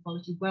income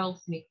inequality,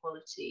 wealth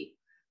inequality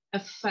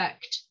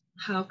affect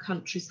how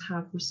countries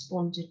have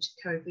responded to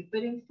COVID?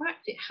 But in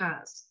fact, it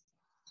has.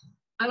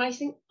 And I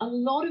think a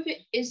lot of it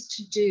is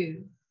to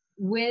do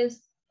with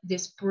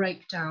this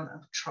breakdown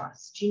of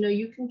trust. You know,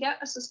 you can get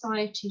a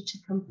society to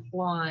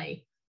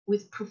comply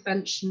with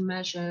prevention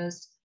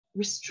measures,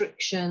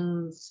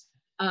 restrictions,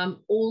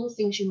 all the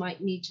things you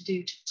might need to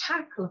do to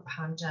tackle a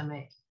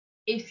pandemic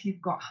if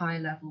you've got high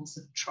levels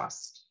of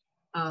trust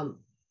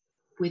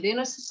within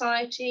a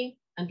society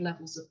and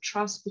levels of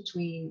trust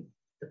between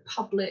the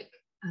public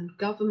and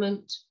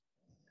government.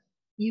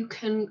 You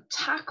can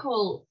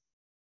tackle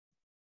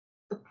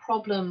the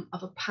problem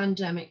of a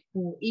pandemic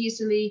more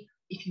easily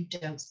if you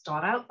don't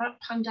start out that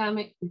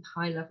pandemic with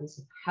high levels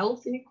of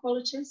health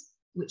inequalities,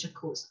 which are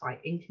caused by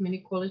income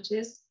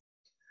inequalities.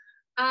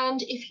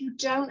 And if you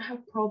don't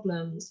have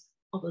problems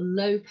of a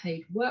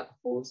low-paid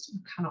workforce who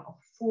cannot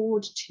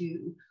afford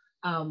to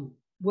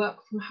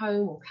work from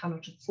home or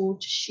cannot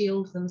afford to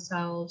shield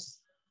themselves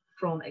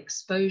from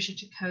exposure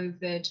to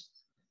COVID.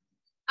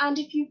 And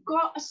if you've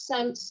got a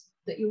sense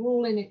that you're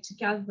all in it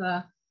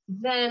together,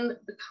 then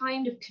the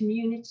kind of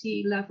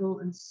community level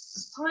and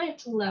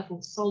societal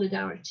level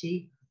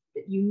solidarity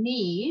that you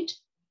need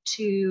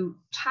to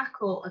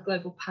tackle a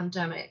global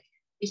pandemic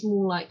is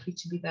more likely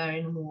to be there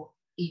in a more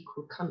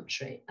equal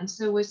country. And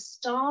so we're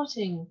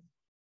starting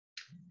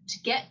to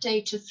get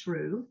data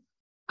through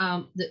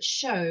that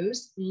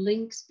shows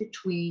links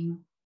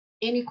between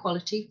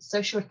inequality,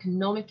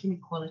 socioeconomic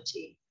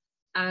inequality,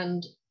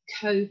 and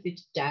COVID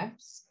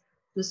deaths.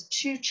 There's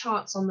two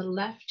charts on the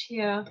left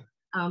here.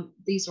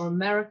 These are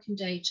American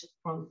data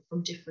from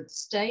different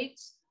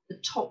states. The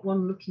top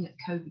one looking at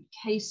COVID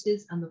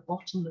cases and the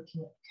bottom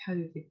looking at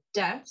COVID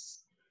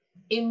deaths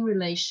in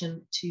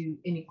relation to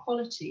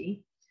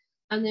inequality.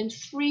 And then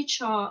three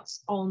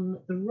charts on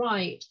the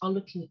right are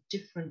looking at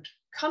different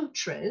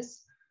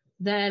countries.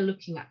 They're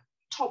looking at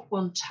top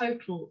one,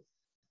 total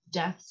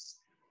deaths.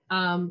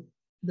 The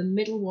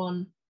middle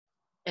one,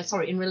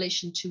 in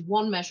relation to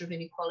one measure of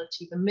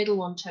inequality, the middle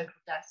one, total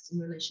deaths in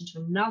relation to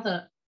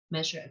another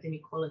measure of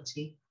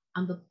inequality,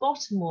 and the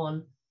bottom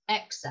one,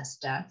 excess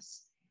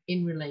deaths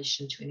in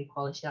relation to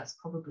inequality. That's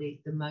probably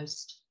the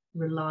most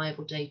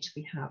reliable data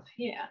we have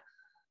here.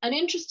 And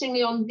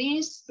interestingly, on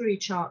these three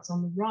charts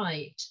on the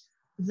right,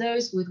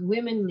 those with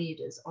women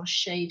leaders are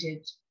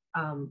shaded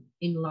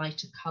in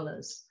lighter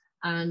colors.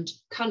 and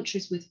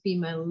countries with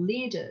female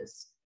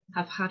leaders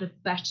have had a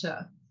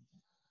better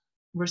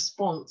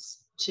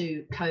response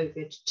to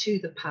COVID, to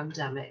the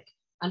pandemic,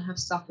 and have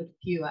suffered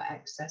fewer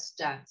excess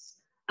deaths.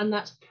 And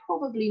that's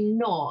probably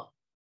not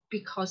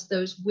because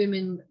those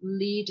women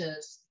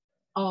leaders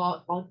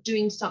are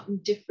doing something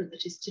different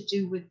that is to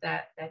do with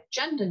their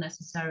gender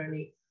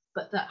necessarily,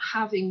 but that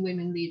having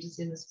women leaders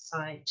in a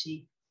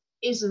society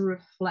is a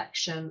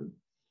reflection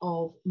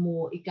of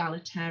more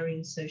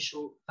egalitarian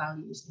social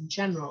values in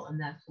general, and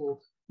therefore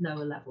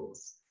lower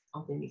levels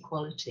of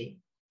inequality.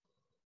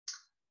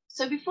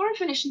 So before I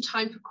finish in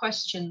time for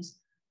questions,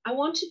 I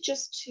wanted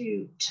just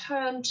to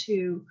turn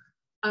to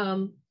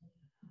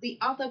the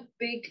other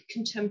big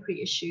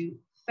contemporary issue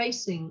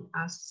facing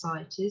our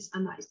societies,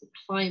 and that is the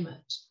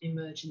climate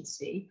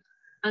emergency,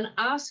 and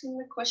asking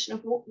the question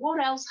of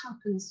what else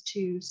happens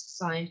to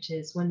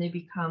societies when they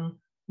become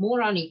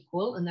more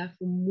unequal and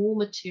therefore more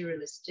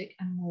materialistic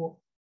and more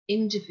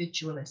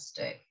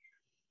individualistic.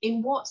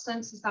 In what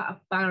sense is that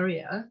a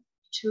barrier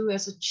to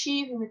us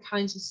achieving the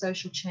kinds of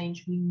social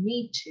change we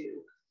need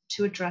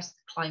to address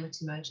the climate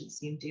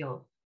emergency and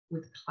deal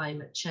with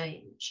climate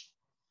change?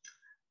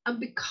 And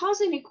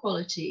because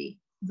inequality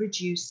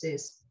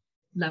reduces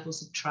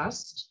levels of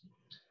trust,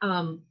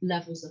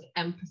 levels of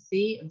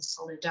empathy and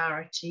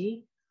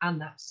solidarity,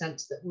 and that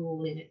sense that we're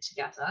all in it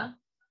together,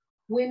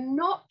 we're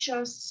not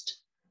just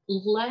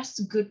less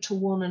good to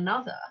one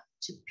another,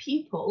 to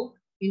people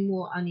in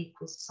more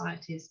unequal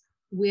societies,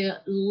 we're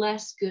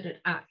less good at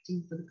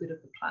acting for the good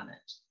of the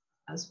planet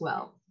as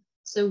well.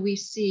 So we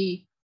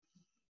see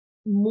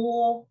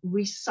more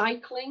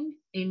recycling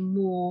in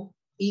more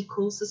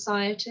equal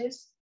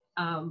societies,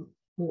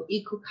 more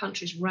equal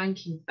countries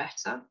ranking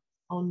better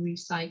on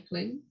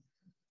recycling.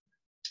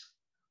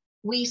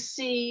 We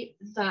see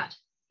that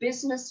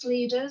business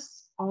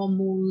leaders are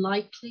more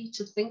likely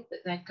to think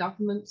that their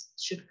governments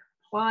should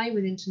comply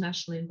with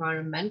international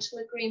environmental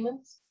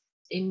agreements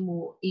in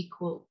more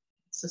equal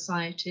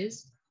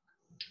societies.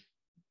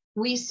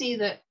 We see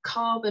that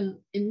carbon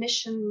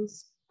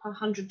emissions per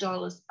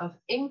 $100 of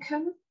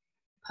income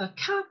per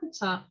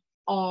capita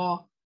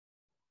are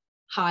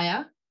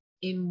higher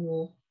in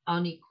more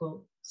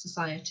unequal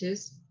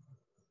societies.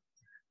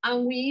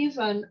 And we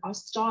even are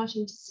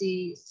starting to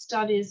see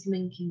studies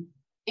linking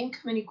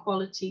income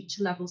inequality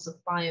to levels of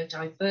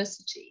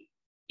biodiversity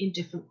in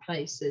different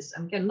places.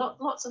 And again,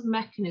 lots of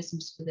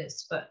mechanisms for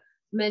this, but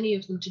many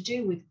of them to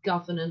do with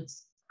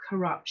governance,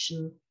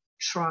 corruption,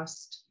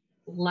 trust,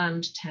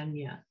 land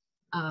tenure,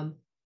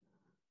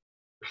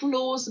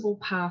 plausible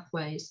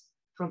pathways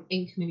from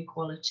income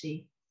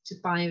inequality to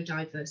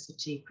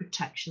biodiversity,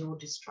 protection or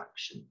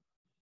destruction.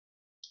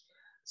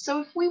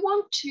 So if we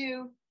want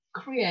to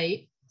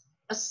create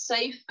a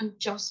safe and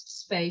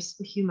just space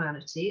for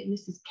humanity, and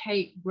this is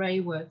Kate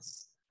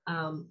Raworth's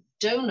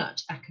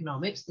donut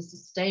economics, the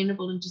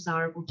sustainable and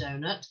desirable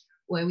donut,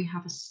 where we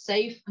have a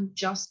safe and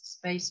just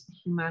space for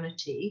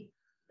humanity,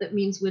 that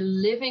means we're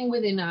living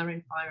within our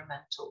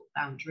environmental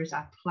boundaries,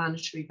 our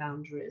planetary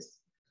boundaries,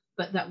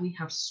 but that we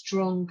have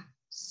strong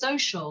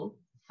social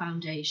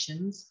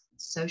foundations,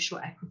 social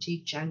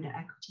equity, gender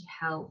equity,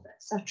 health,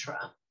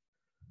 etc.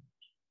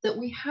 That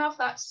we have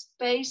that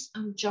space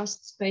and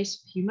just space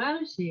for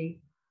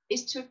humanity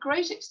is to a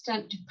great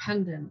extent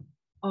dependent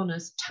on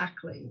us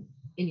tackling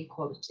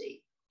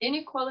inequality.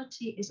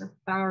 Inequality is a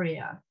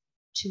barrier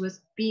to us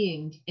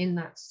being in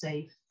that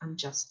safe and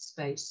just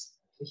space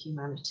for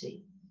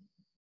humanity.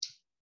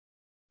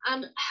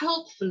 And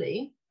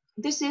helpfully,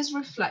 this is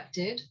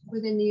reflected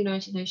within the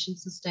United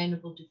Nations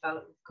Sustainable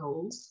Development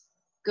Goals.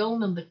 Goal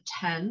number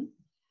 10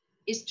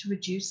 is to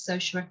reduce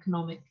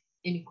socioeconomic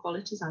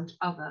inequalities and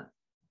other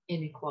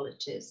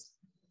inequalities.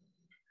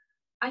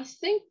 I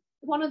think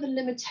one of the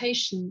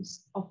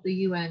limitations of the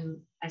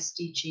UN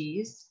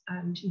SDGs,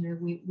 and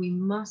we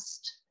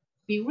must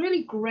be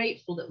really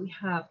grateful that we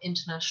have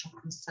international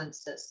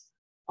consensus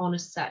on a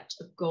set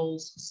of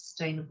goals for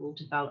sustainable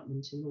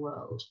development in the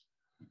world.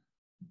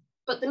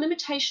 But the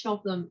limitation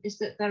of them is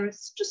that there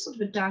is just sort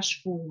of a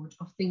dash forward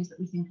of things that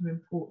we think are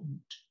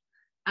important.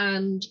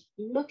 And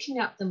looking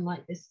at them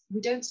like this,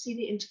 we don't see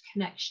the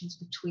interconnections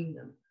between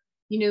them.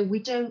 We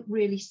don't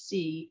really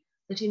see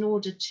that in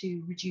order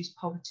to reduce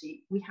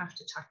poverty, we have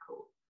to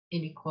tackle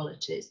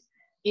inequalities.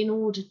 In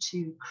order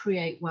to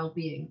create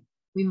well-being,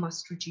 we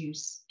must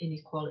reduce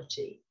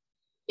inequality.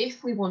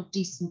 If we want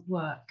decent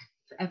work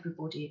for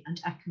everybody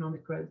and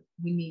economic growth,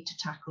 we need to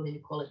tackle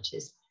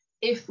inequalities.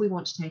 If we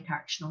want to take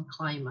action on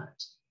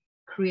climate,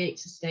 create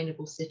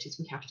sustainable cities,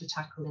 we have to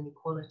tackle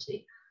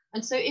inequality.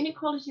 And so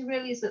inequality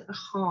really is at the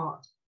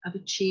heart of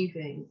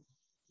achieving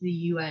the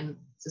UN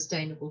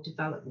Sustainable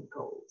Development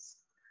Goals.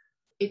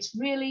 It's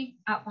really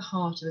at the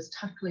heart of us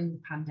tackling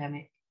the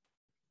pandemic.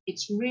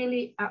 It's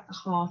really at the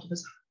heart of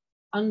us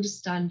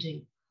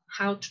understanding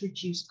how to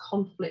reduce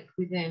conflict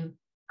within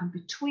and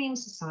between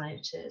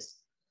societies.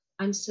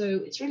 And so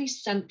it's really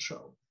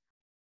central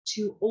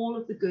to all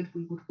of the good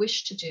we would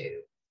wish to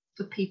do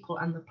for people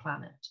and the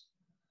planet.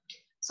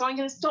 So I'm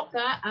going to stop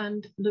there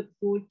and look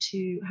forward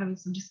to having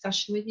some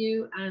discussion with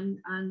you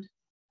and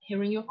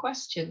hearing your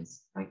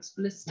questions. Thanks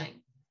for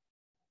listening.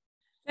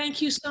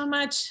 Thank you so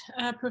much,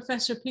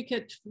 Professor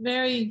Pickett.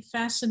 Very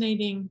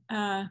fascinating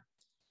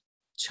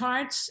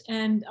charts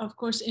and, of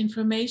course,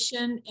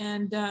 information,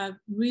 and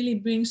really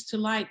brings to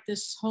light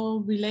this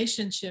whole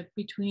relationship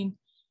between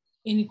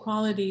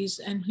inequalities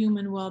and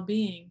human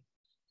well-being.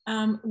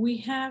 We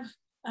have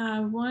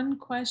one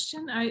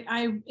question.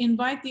 I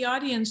invite the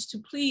audience to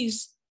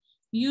please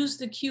use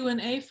the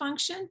Q&A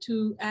function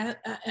to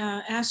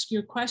ask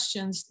your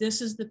questions.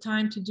 This is the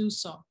time to do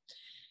so.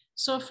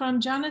 So from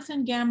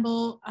Jonathan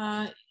Gamble,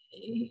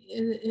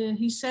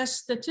 he says,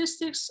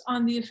 statistics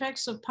on the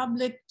effects of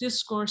public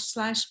discourse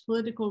 /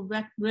 political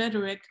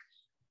rhetoric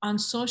on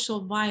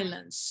social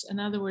violence. In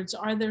other words,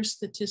 are there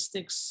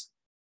statistics?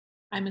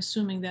 I'm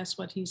assuming that's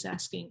what he's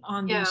asking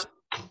on these.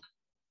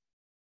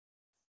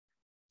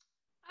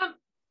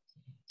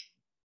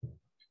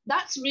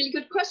 That's a really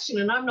good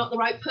question, and I'm not the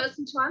right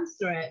person to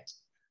answer it.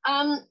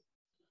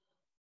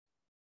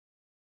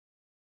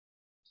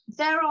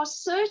 There are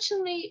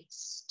certainly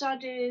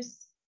studies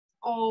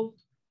of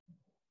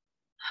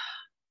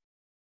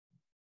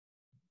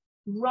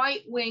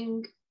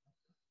right-wing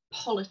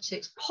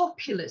politics,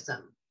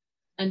 populism,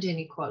 and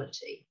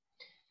inequality.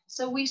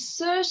 So we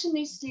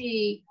certainly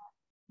see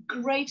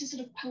greater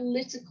sort of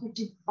political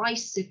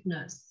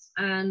divisiveness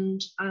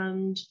and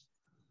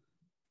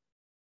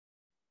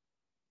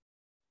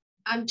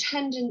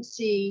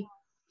tendency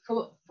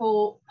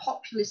for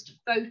populist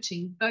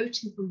voting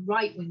for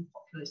right-wing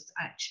populists,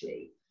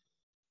 actually,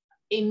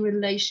 in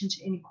relation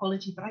to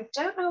inequality. But I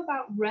don't know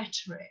about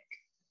rhetoric.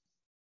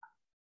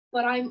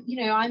 But I'm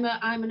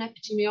an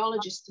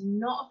epidemiologist and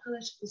not a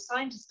political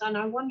scientist, and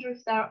I wonder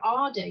if there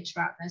are data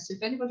out there. So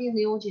if anybody in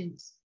the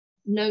audience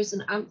knows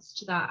an answer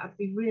to that, I'd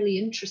be really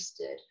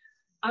interested.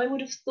 I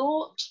would have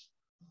thought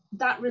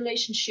that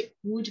relationship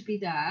would be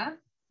there,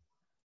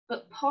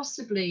 but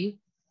possibly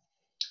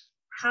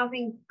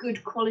having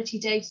good quality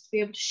data to be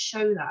able to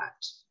show that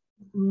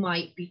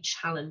might be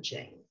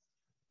challenging,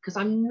 because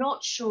I'm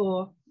not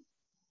sure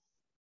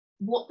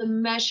what the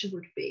measure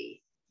would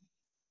be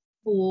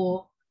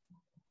for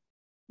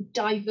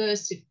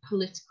divisive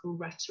political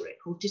rhetoric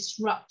or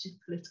disruptive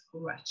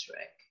political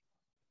rhetoric.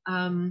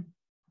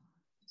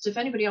 So if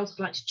anybody else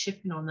would like to chip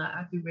in on that,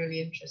 I'd be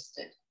really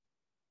interested.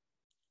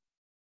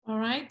 All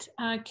right.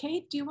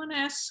 Kate, do you want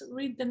to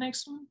read the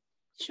next one?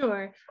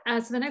 Sure.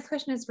 So the next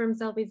question is from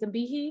Selvi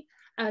Zambihi.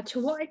 To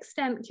what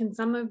extent can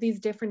some of these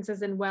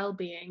differences in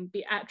well-being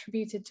be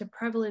attributed to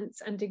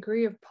prevalence and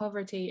degree of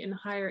poverty in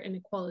higher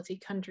inequality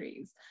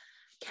countries?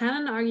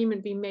 Can an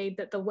argument be made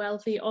that the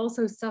wealthy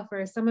also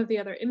suffer some of the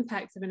other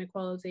impacts of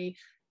inequality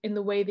in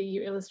the way that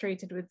you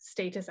illustrated with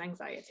status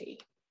anxiety?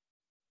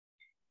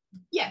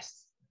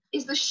 Yes,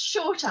 is the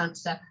short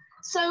answer.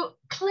 So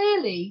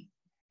clearly,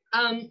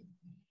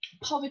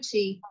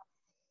 poverty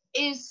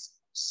is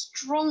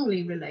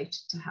strongly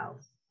related to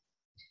health.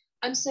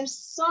 And so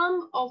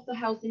some of the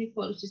health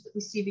inequalities that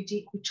we see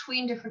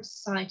between different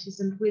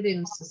societies and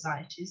within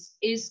societies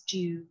is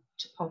due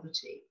to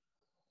poverty.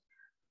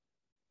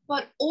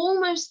 But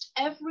almost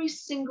every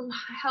single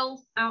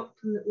health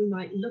outcome that we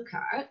might look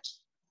at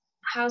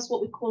has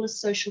what we call a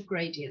social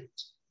gradient.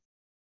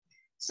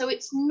 So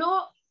it's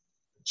not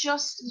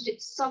just that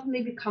it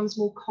suddenly becomes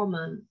more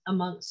common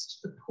amongst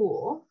the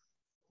poor.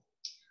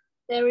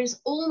 There is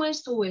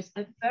almost always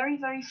a very,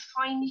 very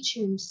finely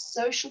tuned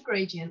social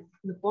gradient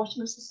from the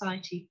bottom of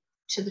society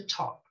to the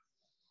top.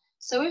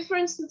 So if, for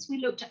instance, we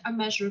looked at a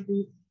measure of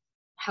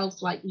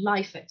health like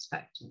life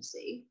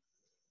expectancy,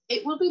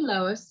 it will be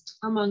lowest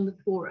among the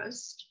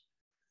poorest,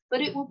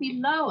 but it will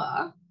be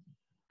lower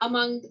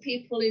among the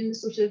people in the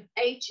sort of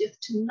 80th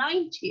to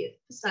 90th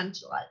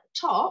percentile at the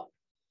top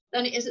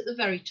than it is at the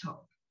very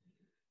top.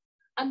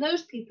 And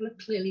those people are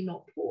clearly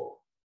not poor,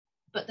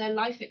 but their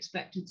life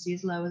expectancy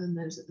is lower than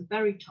those at the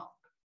very top.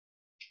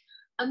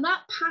 And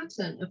that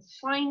pattern of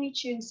finely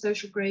tuned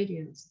social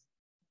gradients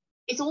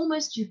is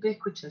almost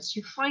ubiquitous.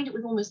 You find it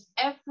with almost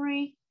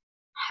every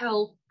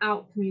health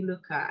outcome you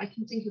look at. I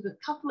can think of a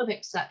couple of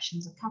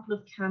exceptions, a couple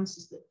of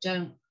cancers that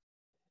don't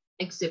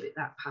exhibit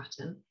that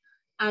pattern.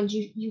 And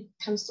you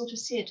can sort of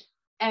see it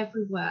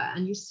everywhere.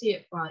 And you see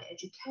it by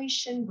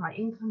education, by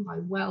income, by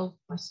wealth,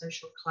 by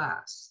social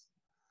class.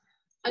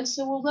 And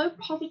so although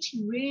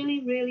poverty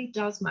really, really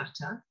does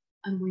matter,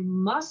 and we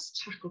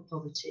must tackle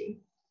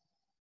poverty,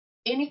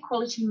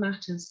 inequality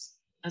matters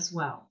as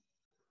well.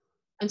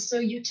 And so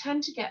you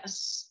tend to get a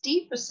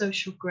steeper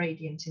social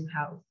gradient in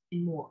health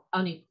in more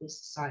unequal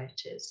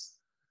societies.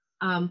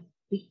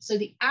 So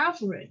the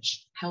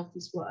average health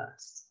is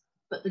worse,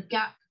 but the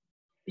gap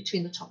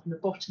between the top and the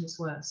bottom is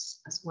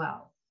worse as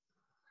well.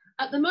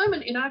 At the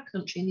moment in our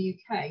country, in the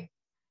UK,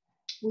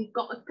 we've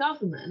got a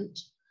government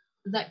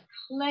that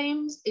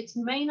claims its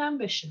main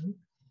ambition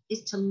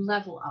is to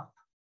level up.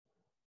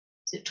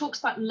 So it talks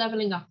about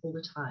leveling up all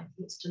the time.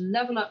 It's to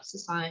level up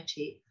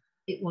society.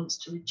 It wants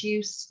to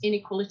reduce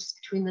inequalities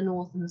between the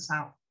north and the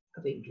south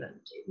of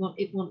England.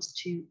 It wants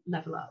to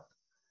level up.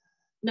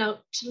 Now,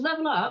 to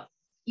level up,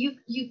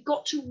 you've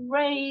got to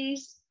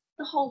raise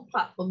the whole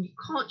platform. You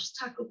can't just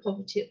tackle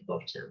poverty at the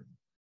bottom.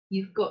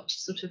 You've got to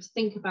sort of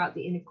think about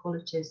the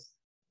inequalities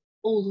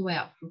all the way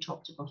up from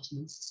top to bottom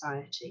in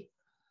society.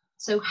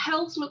 So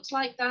health looks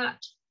like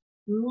that.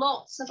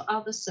 Lots of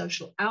other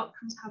social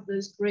outcomes have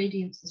those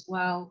gradients as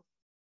well.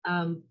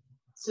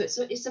 So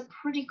it's a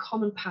pretty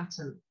common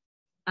pattern,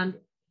 and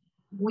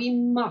we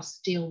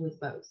must deal with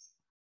both.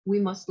 We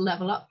must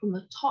level up from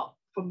the top,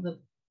 from the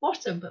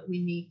bottom, but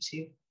we need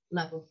to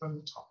level from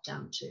the top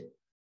down too.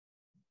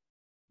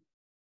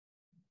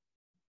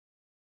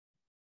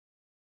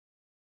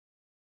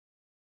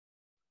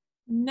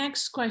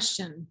 Next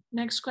question.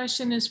 Next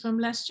question is from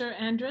Lester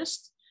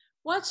Andrist.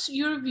 What's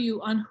your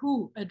view on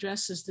who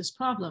addresses this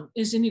problem?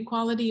 Is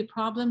inequality a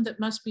problem that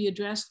must be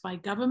addressed by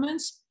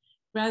governments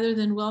rather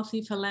than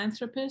wealthy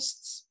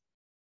philanthropists?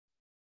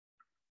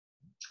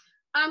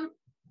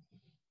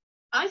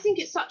 I think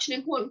it's such an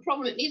important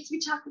problem. It needs to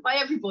be tackled by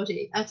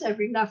everybody at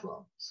every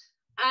level.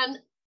 And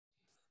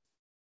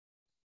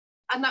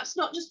that's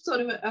not just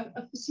sort of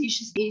a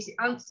facetious, easy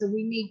answer.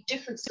 We need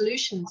different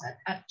solutions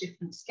at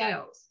different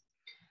scales.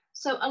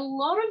 So a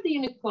lot of the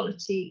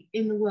inequality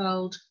in the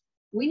world,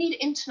 we need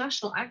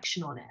international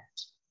action on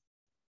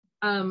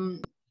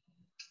it.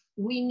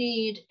 We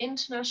need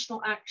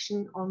international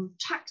action on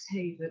tax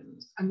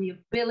havens and the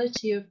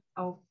ability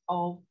of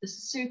the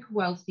super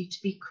wealthy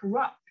to be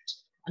corrupt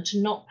and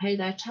to not pay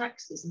their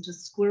taxes and to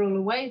squirrel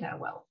away their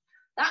wealth.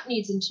 That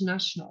needs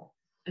international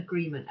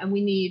agreement. And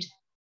we need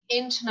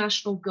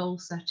international goal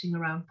setting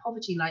around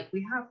poverty, like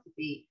we have with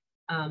the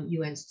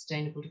UN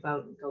Sustainable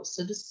Development Goals.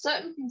 So there's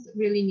certain things that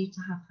really need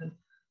to happen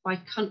by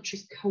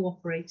countries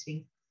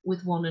cooperating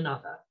with one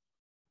another.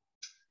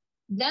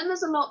 Then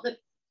there's a lot that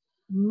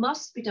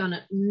must be done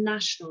at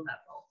national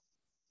level.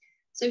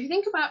 So if you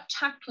think about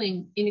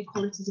tackling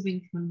inequalities of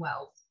income and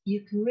wealth,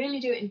 you can really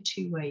do it in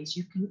two ways.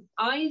 You can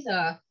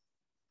either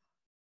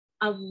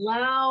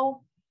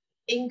allow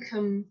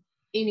income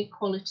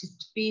inequalities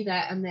to be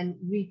there and then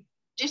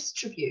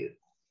redistribute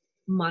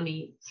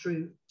money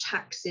through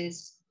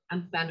taxes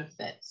and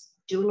benefits,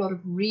 do a lot of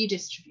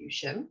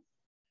redistribution.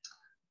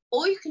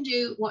 Or you can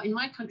do what in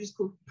my country is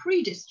called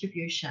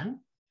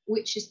pre-distribution,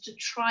 which is to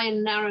try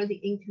and narrow the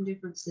income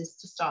differences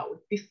to start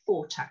with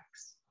before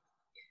tax.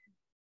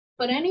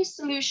 But any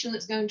solution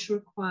that's going to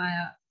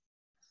require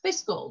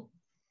fiscal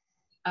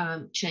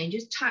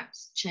changes,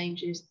 tax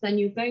changes, then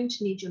you're going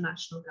to need your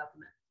national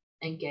government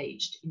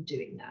engaged in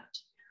doing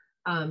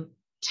that.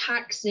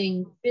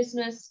 Taxing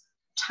business,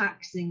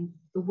 taxing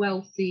the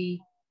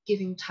wealthy,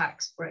 giving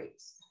tax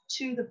breaks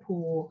to the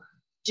poor,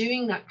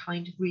 doing that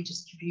kind of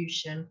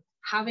redistribution,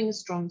 having a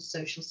strong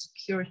social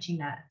security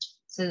net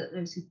so that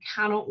those who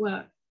cannot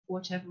work for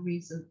whatever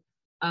reason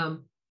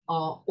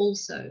are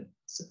also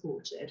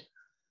supported.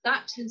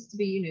 That tends to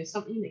be,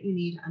 something that you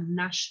need at a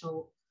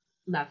national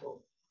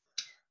level.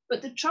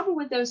 But the trouble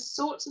with those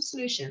sorts of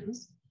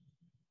solutions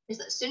is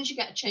that as soon as you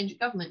get a change of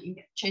government, you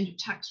get a change of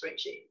tax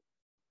regime.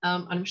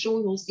 And I'm sure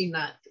we've all seen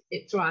that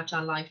throughout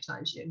our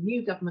lifetimes.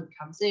 New government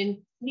comes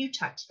in, new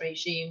tax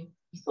regime,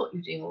 you thought you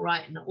were doing all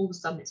right, and all of a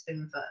sudden it's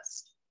been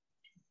reversed.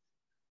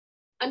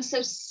 And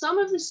so some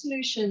of the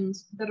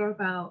solutions that are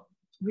about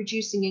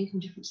reducing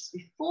income differences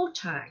before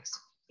tax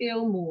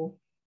feel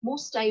more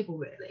stable,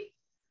 really.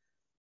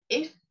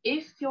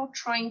 If you're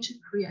trying to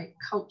create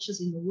cultures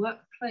in the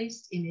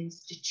workplace, in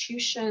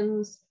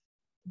institutions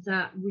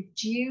that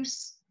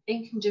reduce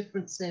income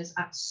differences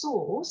at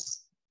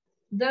source,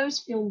 those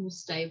feel more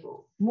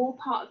stable, more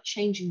part of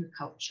changing the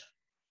culture.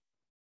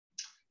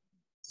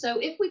 So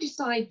if we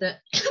decide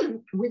that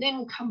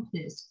within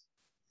companies,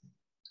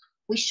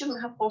 we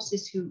shouldn't have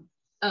bosses who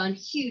earn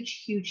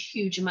huge, huge,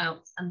 huge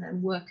amounts and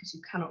then workers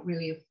who cannot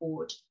really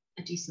afford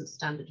a decent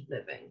standard of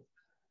living,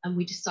 and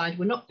we decide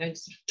we're not going to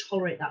sort of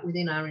tolerate that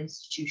within our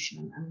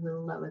institution and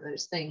we'll lower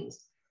those things,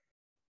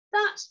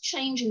 that's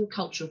changing the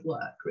culture of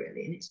work,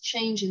 really, and it's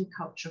changing the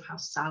culture of how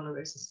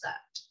salaries are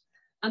set.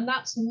 And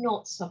that's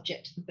not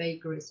subject to the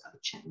vagaries of a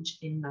change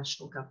in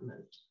national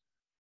government.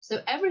 So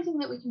everything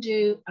that we can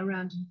do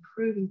around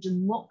improving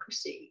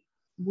democracy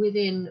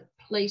within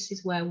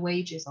places where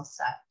wages are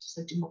set,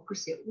 so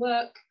democracy at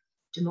work,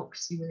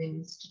 democracy within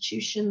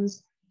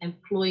institutions,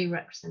 employee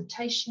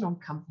representation on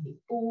company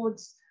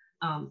boards,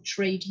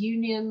 trade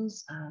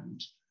unions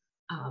and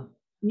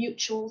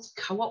mutuals,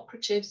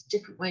 cooperatives,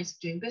 different ways of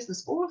doing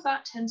business, all of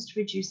that tends to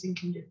reduce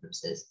income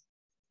differences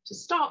to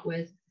start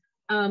with.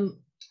 And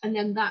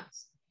then that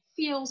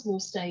feels more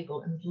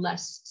stable and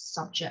less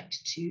subject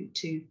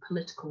to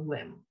political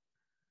whim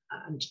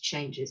and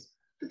changes.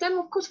 But then,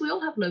 of course, we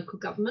all have local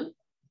government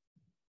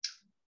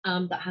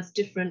that has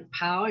different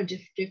power,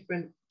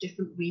 different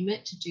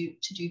remit to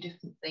do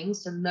different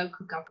things. So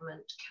local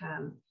government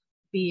can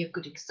be a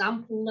good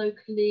example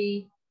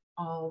locally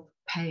of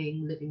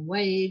paying living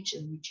wage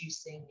and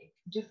reducing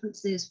income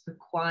differences,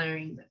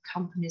 requiring that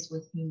companies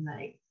with whom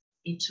they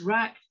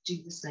interact do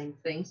the same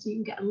thing. So you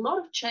can get a lot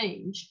of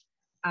change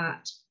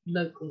at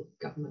local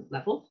government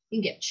level.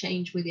 You can get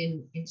change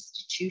within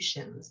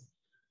institutions.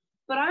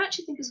 But I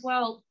actually think as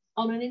well,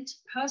 on an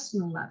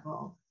interpersonal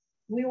level,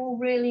 we all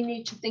really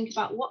need to think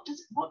about what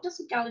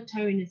does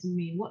egalitarianism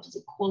mean? What does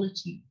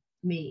equality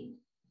mean?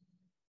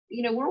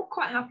 You know, we're all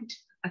quite happy to,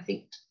 I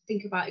think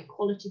about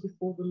equality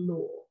before the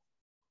law.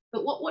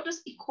 But what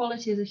does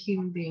equality as a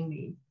human being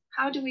mean?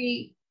 How do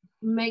we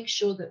make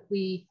sure that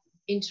we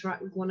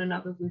interact with one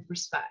another with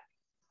respect,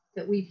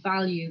 that we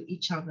value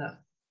each other,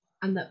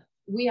 and that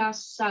we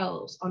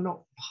ourselves are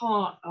not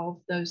part of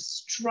those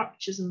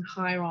structures and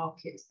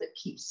hierarchies that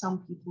keep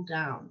some people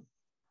down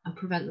and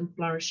prevent them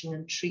flourishing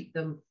and treat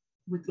them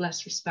with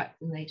less respect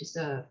than they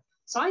deserve?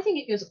 So I think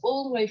it goes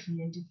all the way from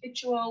the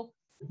individual,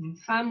 within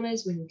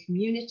families, within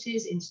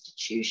communities,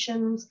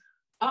 institutions,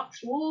 up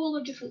through all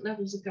the different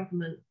levels of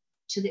government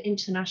to the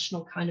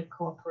international kind of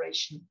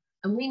cooperation.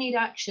 And we need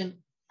action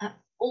at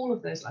all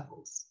of those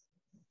levels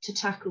to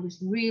tackle this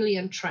really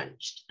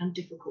entrenched and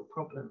difficult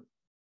problem.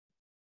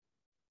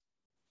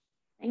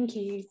 Thank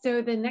you.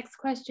 So the next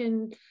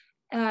question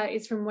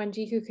is from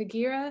Wanjiku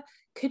Kagira.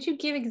 Could you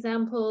give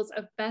examples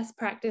of best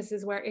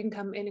practices where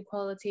income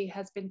inequality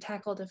has been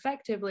tackled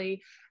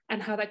effectively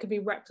and how that could be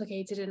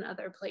replicated in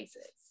other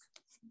places?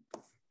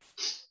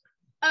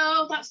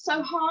 Oh, that's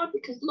so hard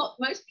because look,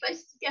 most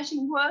places are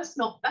getting worse,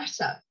 not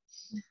better.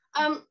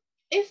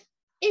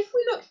 If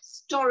we look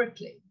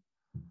historically,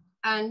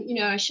 and you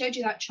know, I showed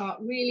you that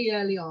chart really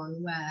early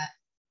on where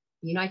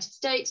the United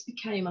States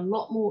became a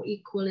lot more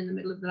equal in the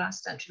middle of the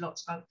last century.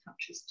 Lots of other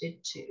countries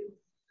did too.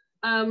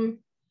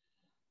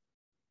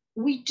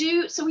 We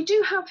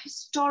do have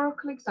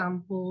historical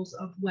examples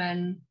of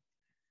when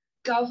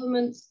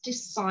governments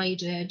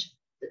decided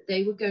that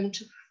they were going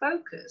to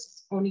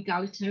focus on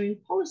egalitarian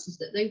policies,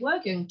 that they were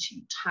going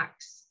to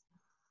tax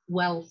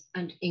wealth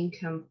and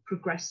income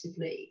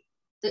progressively,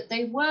 that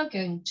they were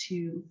going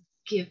to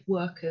give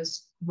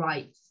workers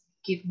rights,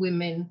 give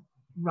women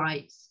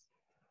rights.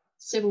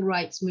 Civil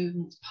rights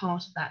movement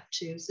part of that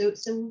too. So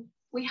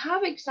we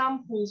have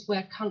examples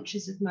where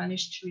countries have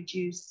managed to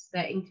reduce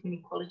their income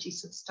inequality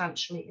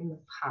substantially in the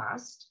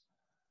past.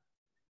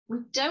 We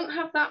don't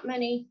have that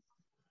many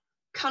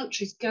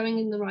countries going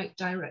in the right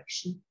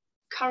direction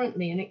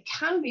currently, and it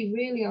can be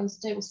really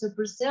unstable. So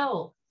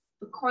Brazil,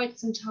 for quite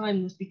some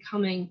time, was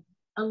becoming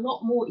a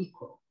lot more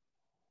equal,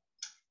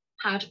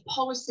 had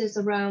policies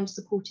around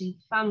supporting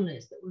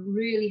families that were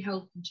really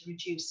helping to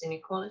reduce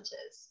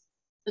inequalities.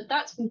 But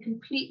that's been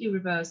completely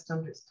reversed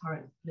under its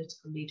current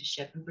political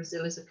leadership, and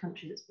Brazil is a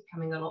country that's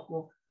becoming a lot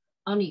more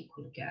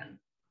unequal again.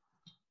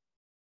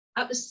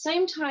 At the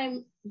same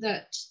time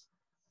that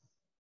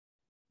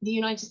the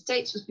United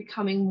States was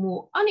becoming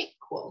more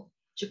unequal,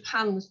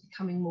 Japan was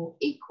becoming more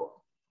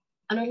equal.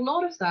 And a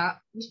lot of that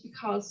was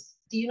because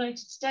the United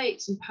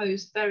States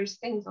imposed various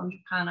things on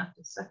Japan after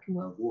the Second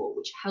World War,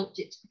 which helped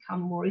it to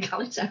become a more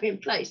egalitarian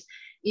place,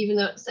 even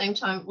though at the same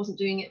time it wasn't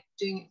doing it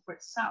for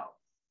itself.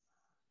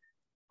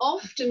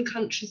 Often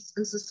countries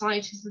and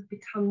societies have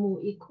become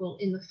more equal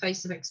in the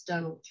face of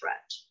external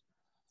threat.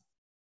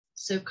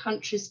 So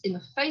countries in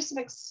the face of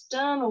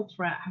external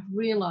threat have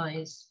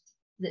realized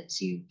that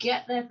to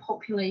get their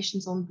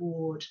populations on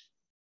board,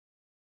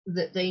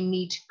 that they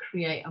need to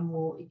create a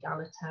more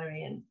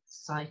egalitarian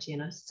society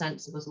and a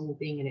sense of us all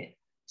being in it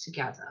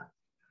together.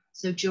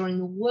 So during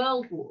the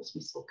world wars,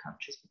 we saw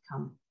countries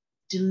become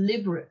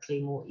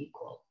deliberately more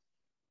equal.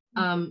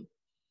 And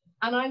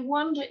I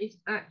wonder if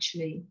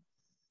actually,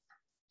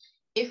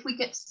 if we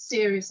get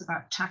serious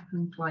about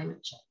tackling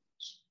climate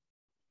change,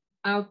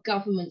 our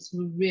governments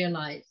will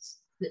realize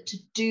that to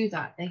do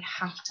that, they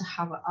have to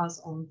have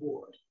us on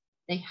board.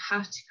 They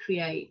have to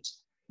create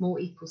more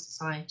equal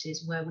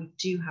societies where we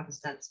do have a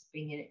sense of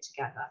being in it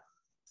together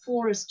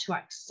for us to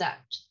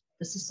accept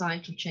the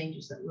societal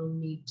changes that we'll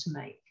need to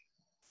make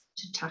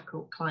to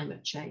tackle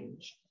climate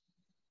change.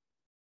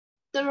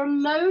 There are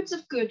loads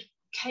of good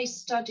case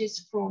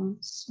studies from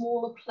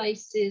smaller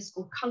places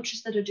or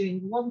countries that are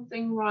doing one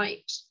thing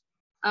right.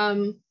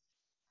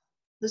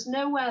 There's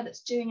nowhere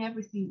that's doing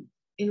everything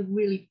in a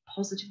really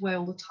positive way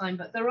all the time,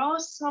 but there are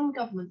some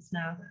governments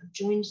now that have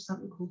joined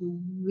something called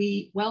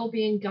the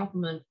Wellbeing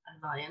Government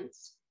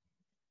Alliance.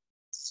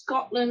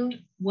 Scotland,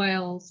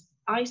 Wales,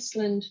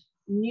 Iceland,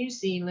 New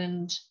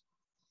Zealand,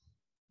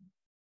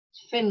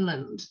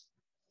 Finland,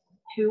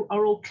 who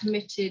are all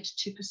committed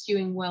to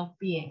pursuing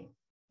well-being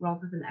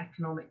rather than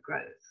economic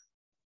growth.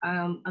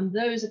 And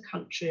those are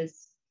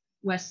countries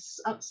where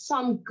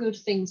some good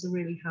things are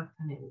really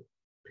happening,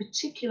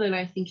 particularly,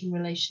 I think, in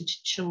relation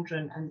to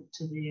children and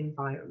to the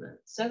environment.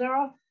 So there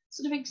are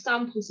sort of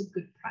examples of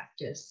good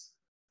practice,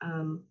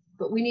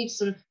 but we need to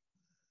sort of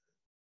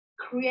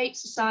create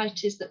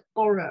societies that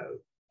borrow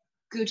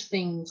good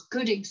things,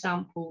 good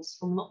examples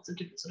from lots of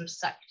different sort of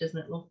sectors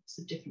and at lots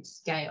of different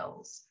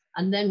scales.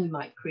 And then we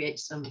might create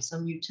some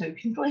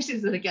utopian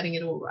places that are getting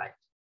it all right.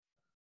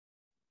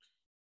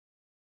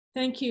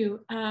 Thank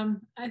you.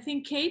 I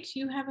think, Kate,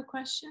 you have a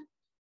question?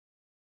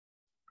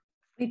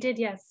 We did,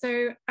 yes.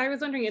 So I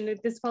was wondering, and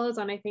this follows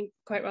on, I think,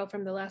 quite well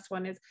from the last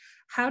one, is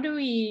how do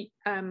we,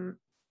 to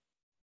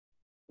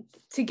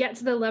get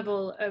to the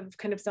level of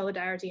kind of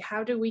solidarity,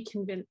 how do we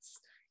convince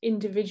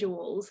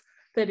individuals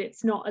that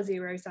it's not a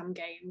zero-sum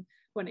game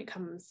when it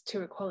comes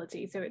to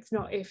equality. So it's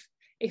not if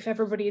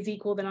everybody is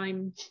equal, then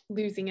I'm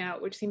losing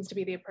out, which seems to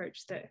be the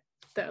approach that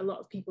a lot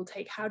of people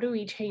take. How do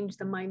we change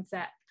the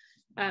mindset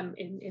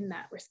in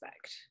that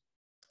respect?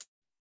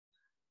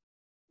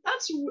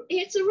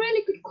 It's a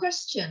really good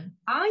question.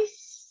 I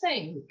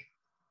think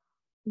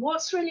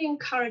what's really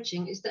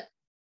encouraging is that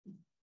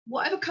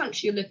whatever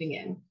country you're living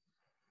in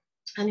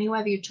and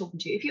whoever you're talking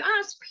to, if you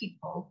ask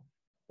people,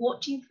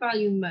 what do you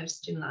value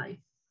most in life?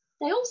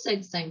 They all say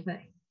the same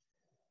thing.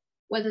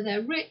 Whether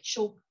they're rich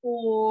or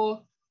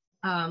poor,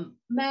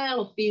 male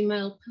or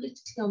female,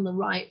 politically on the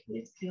right,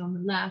 politically on the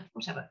left,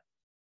 whatever.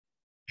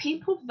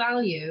 People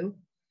value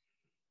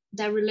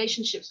their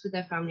relationships with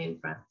their family and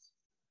friends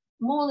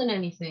more than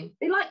anything.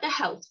 They like their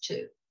health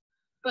too.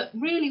 But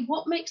really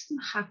what makes them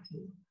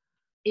happy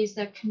is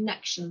their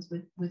connections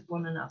with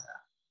one another.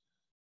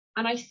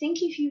 And I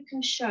think if you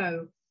can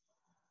show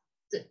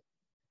that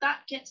that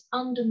gets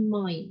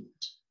undermined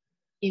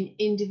in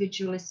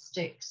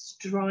individualistic,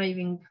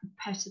 striving,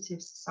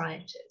 competitive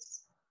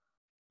societies,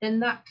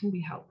 then that can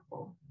be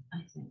helpful,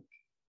 I think.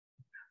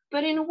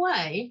 But in a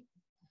way,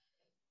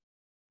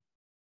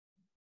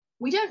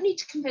 we don't need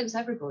to convince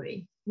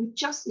everybody. We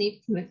just need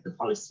to convince the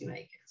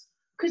policymakers.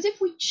 Because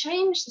if we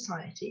change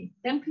society,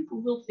 then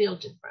people will feel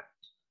different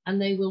and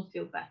they will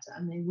feel better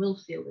and they will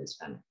feel those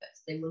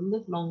benefits. They will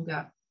live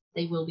longer,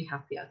 they will be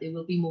happier, they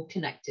will be more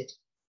connected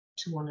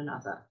to one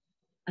another.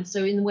 And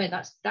so in a way,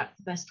 that's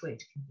the best way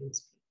to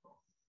convince people.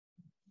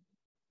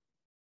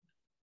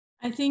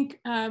 I think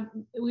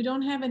we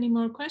don't have any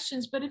more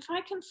questions, but if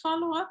I can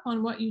follow up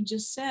on what you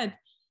just said.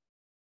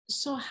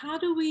 So how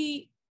do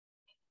we,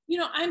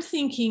 I'm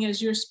thinking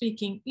as you're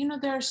speaking,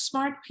 there are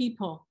smart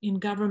people in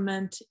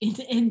government, in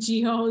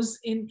NGOs,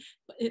 in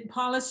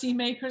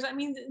policymakers. I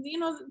mean,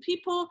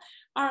 people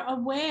are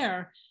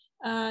aware.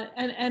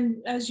 And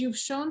as you've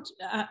shown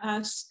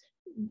us,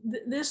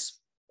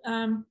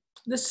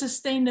 the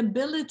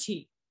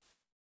sustainability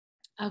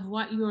of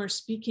what you are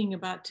speaking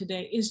about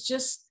today is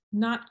just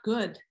not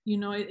good.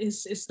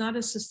 It's not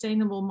a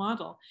sustainable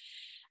model.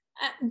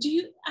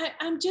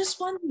 I'm just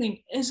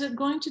wondering, is it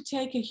going to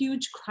take a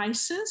huge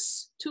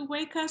crisis to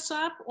wake us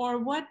up, or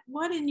what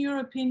in your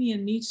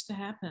opinion needs to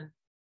happen?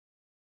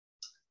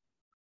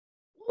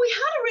 We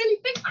had a really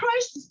big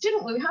crisis,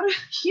 didn't we? We had a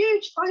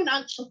huge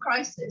financial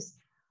crisis.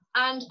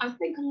 And I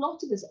think a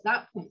lot of us at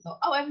that point thought,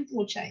 oh, everything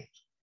will change.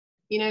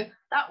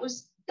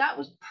 That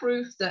was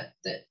proof that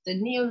the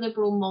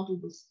neoliberal model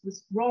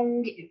was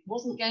wrong. It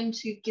wasn't going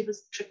to give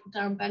us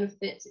trickle-down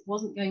benefits. It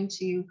wasn't going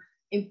to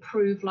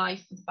improve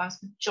life for the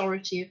vast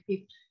majority of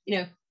people.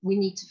 We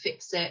need to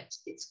fix it.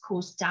 It's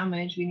caused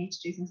damage. We need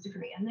to do things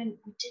differently. And then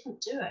we didn't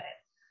do it.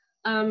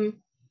 And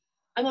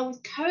then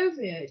with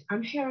COVID,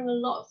 I'm hearing a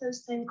lot of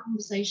those same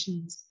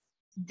conversations.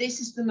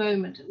 This is the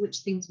moment at which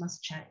things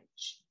must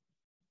change.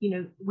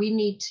 We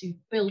need to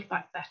build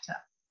back better,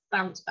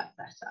 bounce back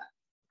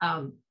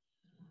better.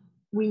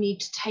 We need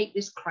to take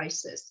this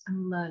crisis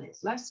and learn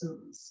its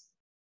lessons.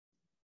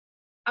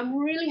 I'm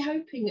really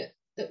hoping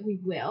that we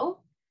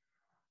will.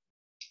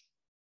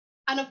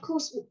 And of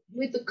course,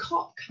 with the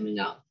COP coming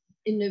up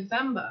in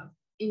November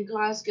in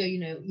Glasgow,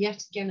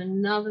 yet again,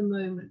 another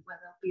moment where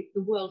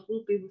the world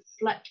will be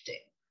reflecting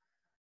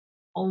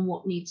on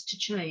what needs to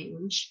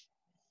change.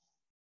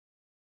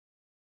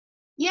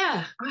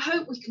 Yeah, I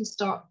hope we can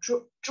start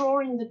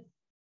drawing the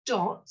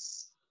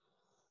dots.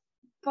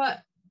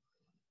 But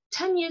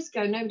 10 years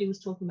ago, nobody was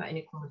talking about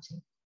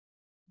inequality.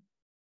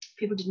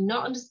 People did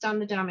not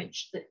understand the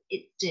damage that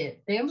it did.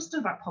 They understood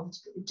about poverty,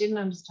 but they didn't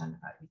understand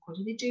about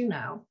inequality. They do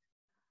now.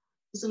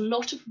 There's a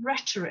lot of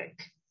rhetoric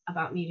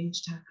about needing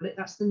to tackle it.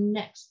 That's the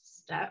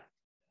next step.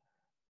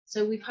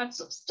 So we've had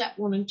sort of step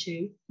 1 and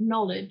 2,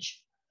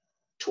 knowledge,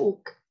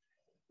 talk.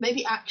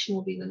 Maybe action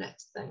will be the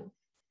next thing.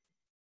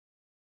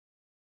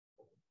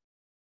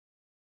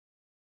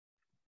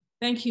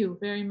 Thank you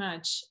very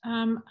much.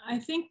 I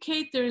think,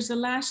 Kate, there's a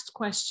last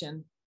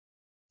question.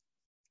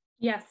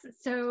 Yes,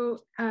 so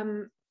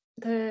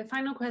the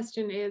final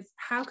question is,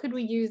 how could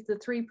we use the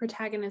 3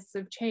 protagonists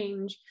of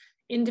change,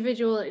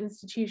 individual,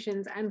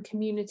 institutions, and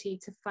community,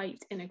 to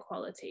fight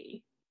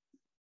inequality?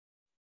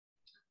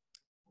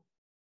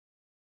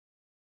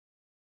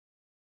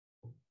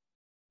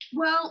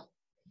 Well,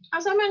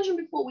 as I mentioned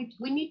before,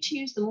 we need to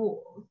use them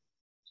all.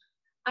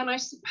 And I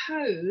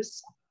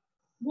suppose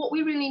what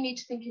we really need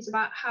to think is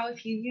about how,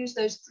 if you use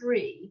those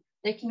 3,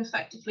 they can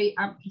effectively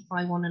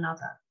amplify one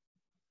another.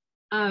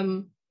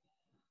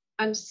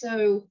 And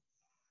so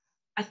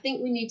I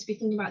think we need to be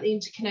thinking about the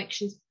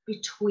interconnections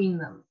between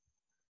them,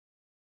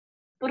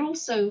 but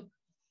also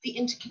the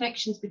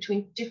interconnections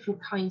between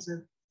different kinds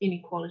of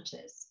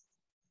inequalities.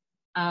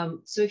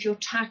 So if you're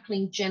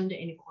tackling gender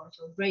inequality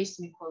or race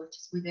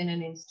inequalities within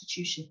an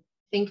institution,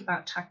 think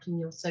about tackling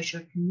your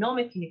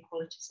socioeconomic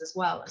inequalities as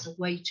well as a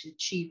way to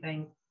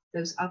achieving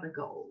those other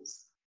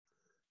goals.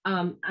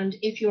 And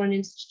if you're an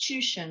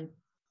institution,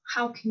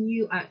 how can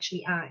you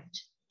actually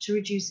act to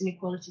reduce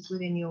inequalities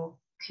within your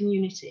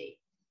community,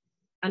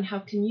 and how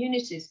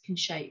communities can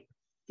shape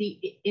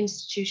the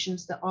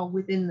institutions that are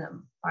within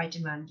them by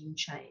demanding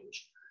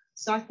change.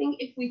 So I think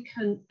if we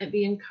can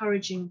be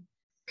encouraging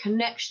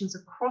connections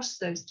across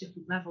those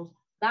different levels,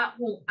 that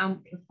will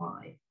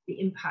amplify the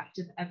impact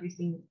of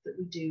everything that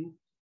we do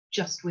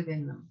just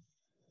within them.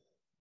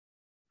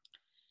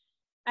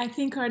 I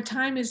think our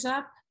time is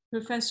up.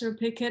 Professor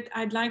Pickett,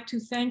 I'd like to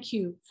thank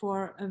you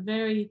for a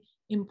very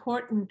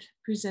important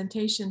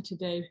presentation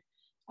today.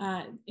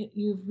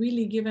 You've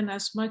really given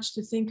us much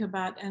to think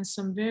about and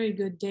some very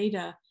good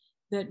data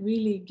that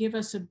really give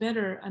us a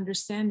better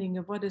understanding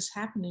of what is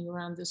happening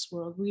around this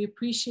world. We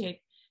appreciate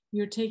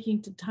your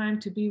taking the time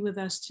to be with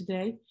us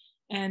today,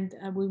 and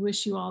we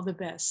wish you all the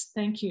best.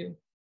 Thank you.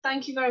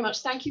 Thank you very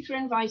much. Thank you for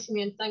inviting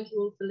me, and thank you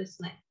all for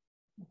listening.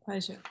 A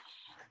pleasure.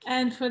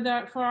 And for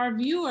our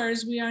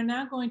viewers, we are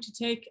now going to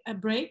take a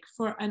break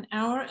for an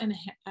hour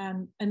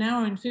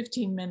and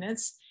 15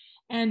 minutes.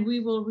 And we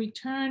will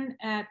return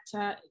at,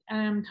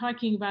 I'm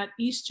talking about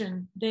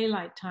Eastern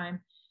Daylight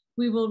Time.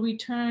 We will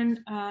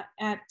return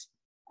at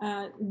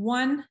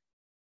 1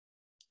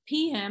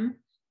 p.m.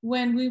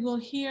 when we will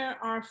hear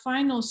our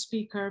final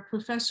speaker,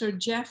 Professor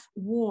Jeff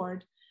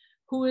Ward,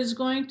 who is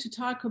going to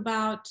talk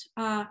about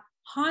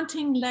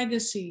haunting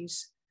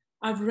legacies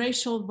of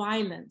racial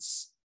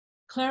violence,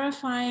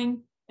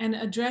 clarifying and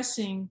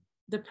addressing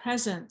the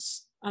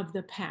presence of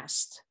the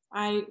past.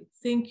 I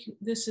think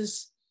this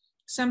is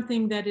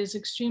something that is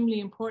extremely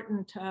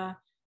important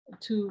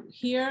to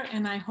hear,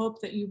 and I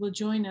hope that you will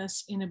join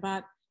us in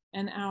about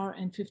an hour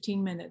and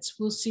 15 minutes.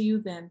 We'll see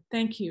you then.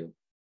 Thank you.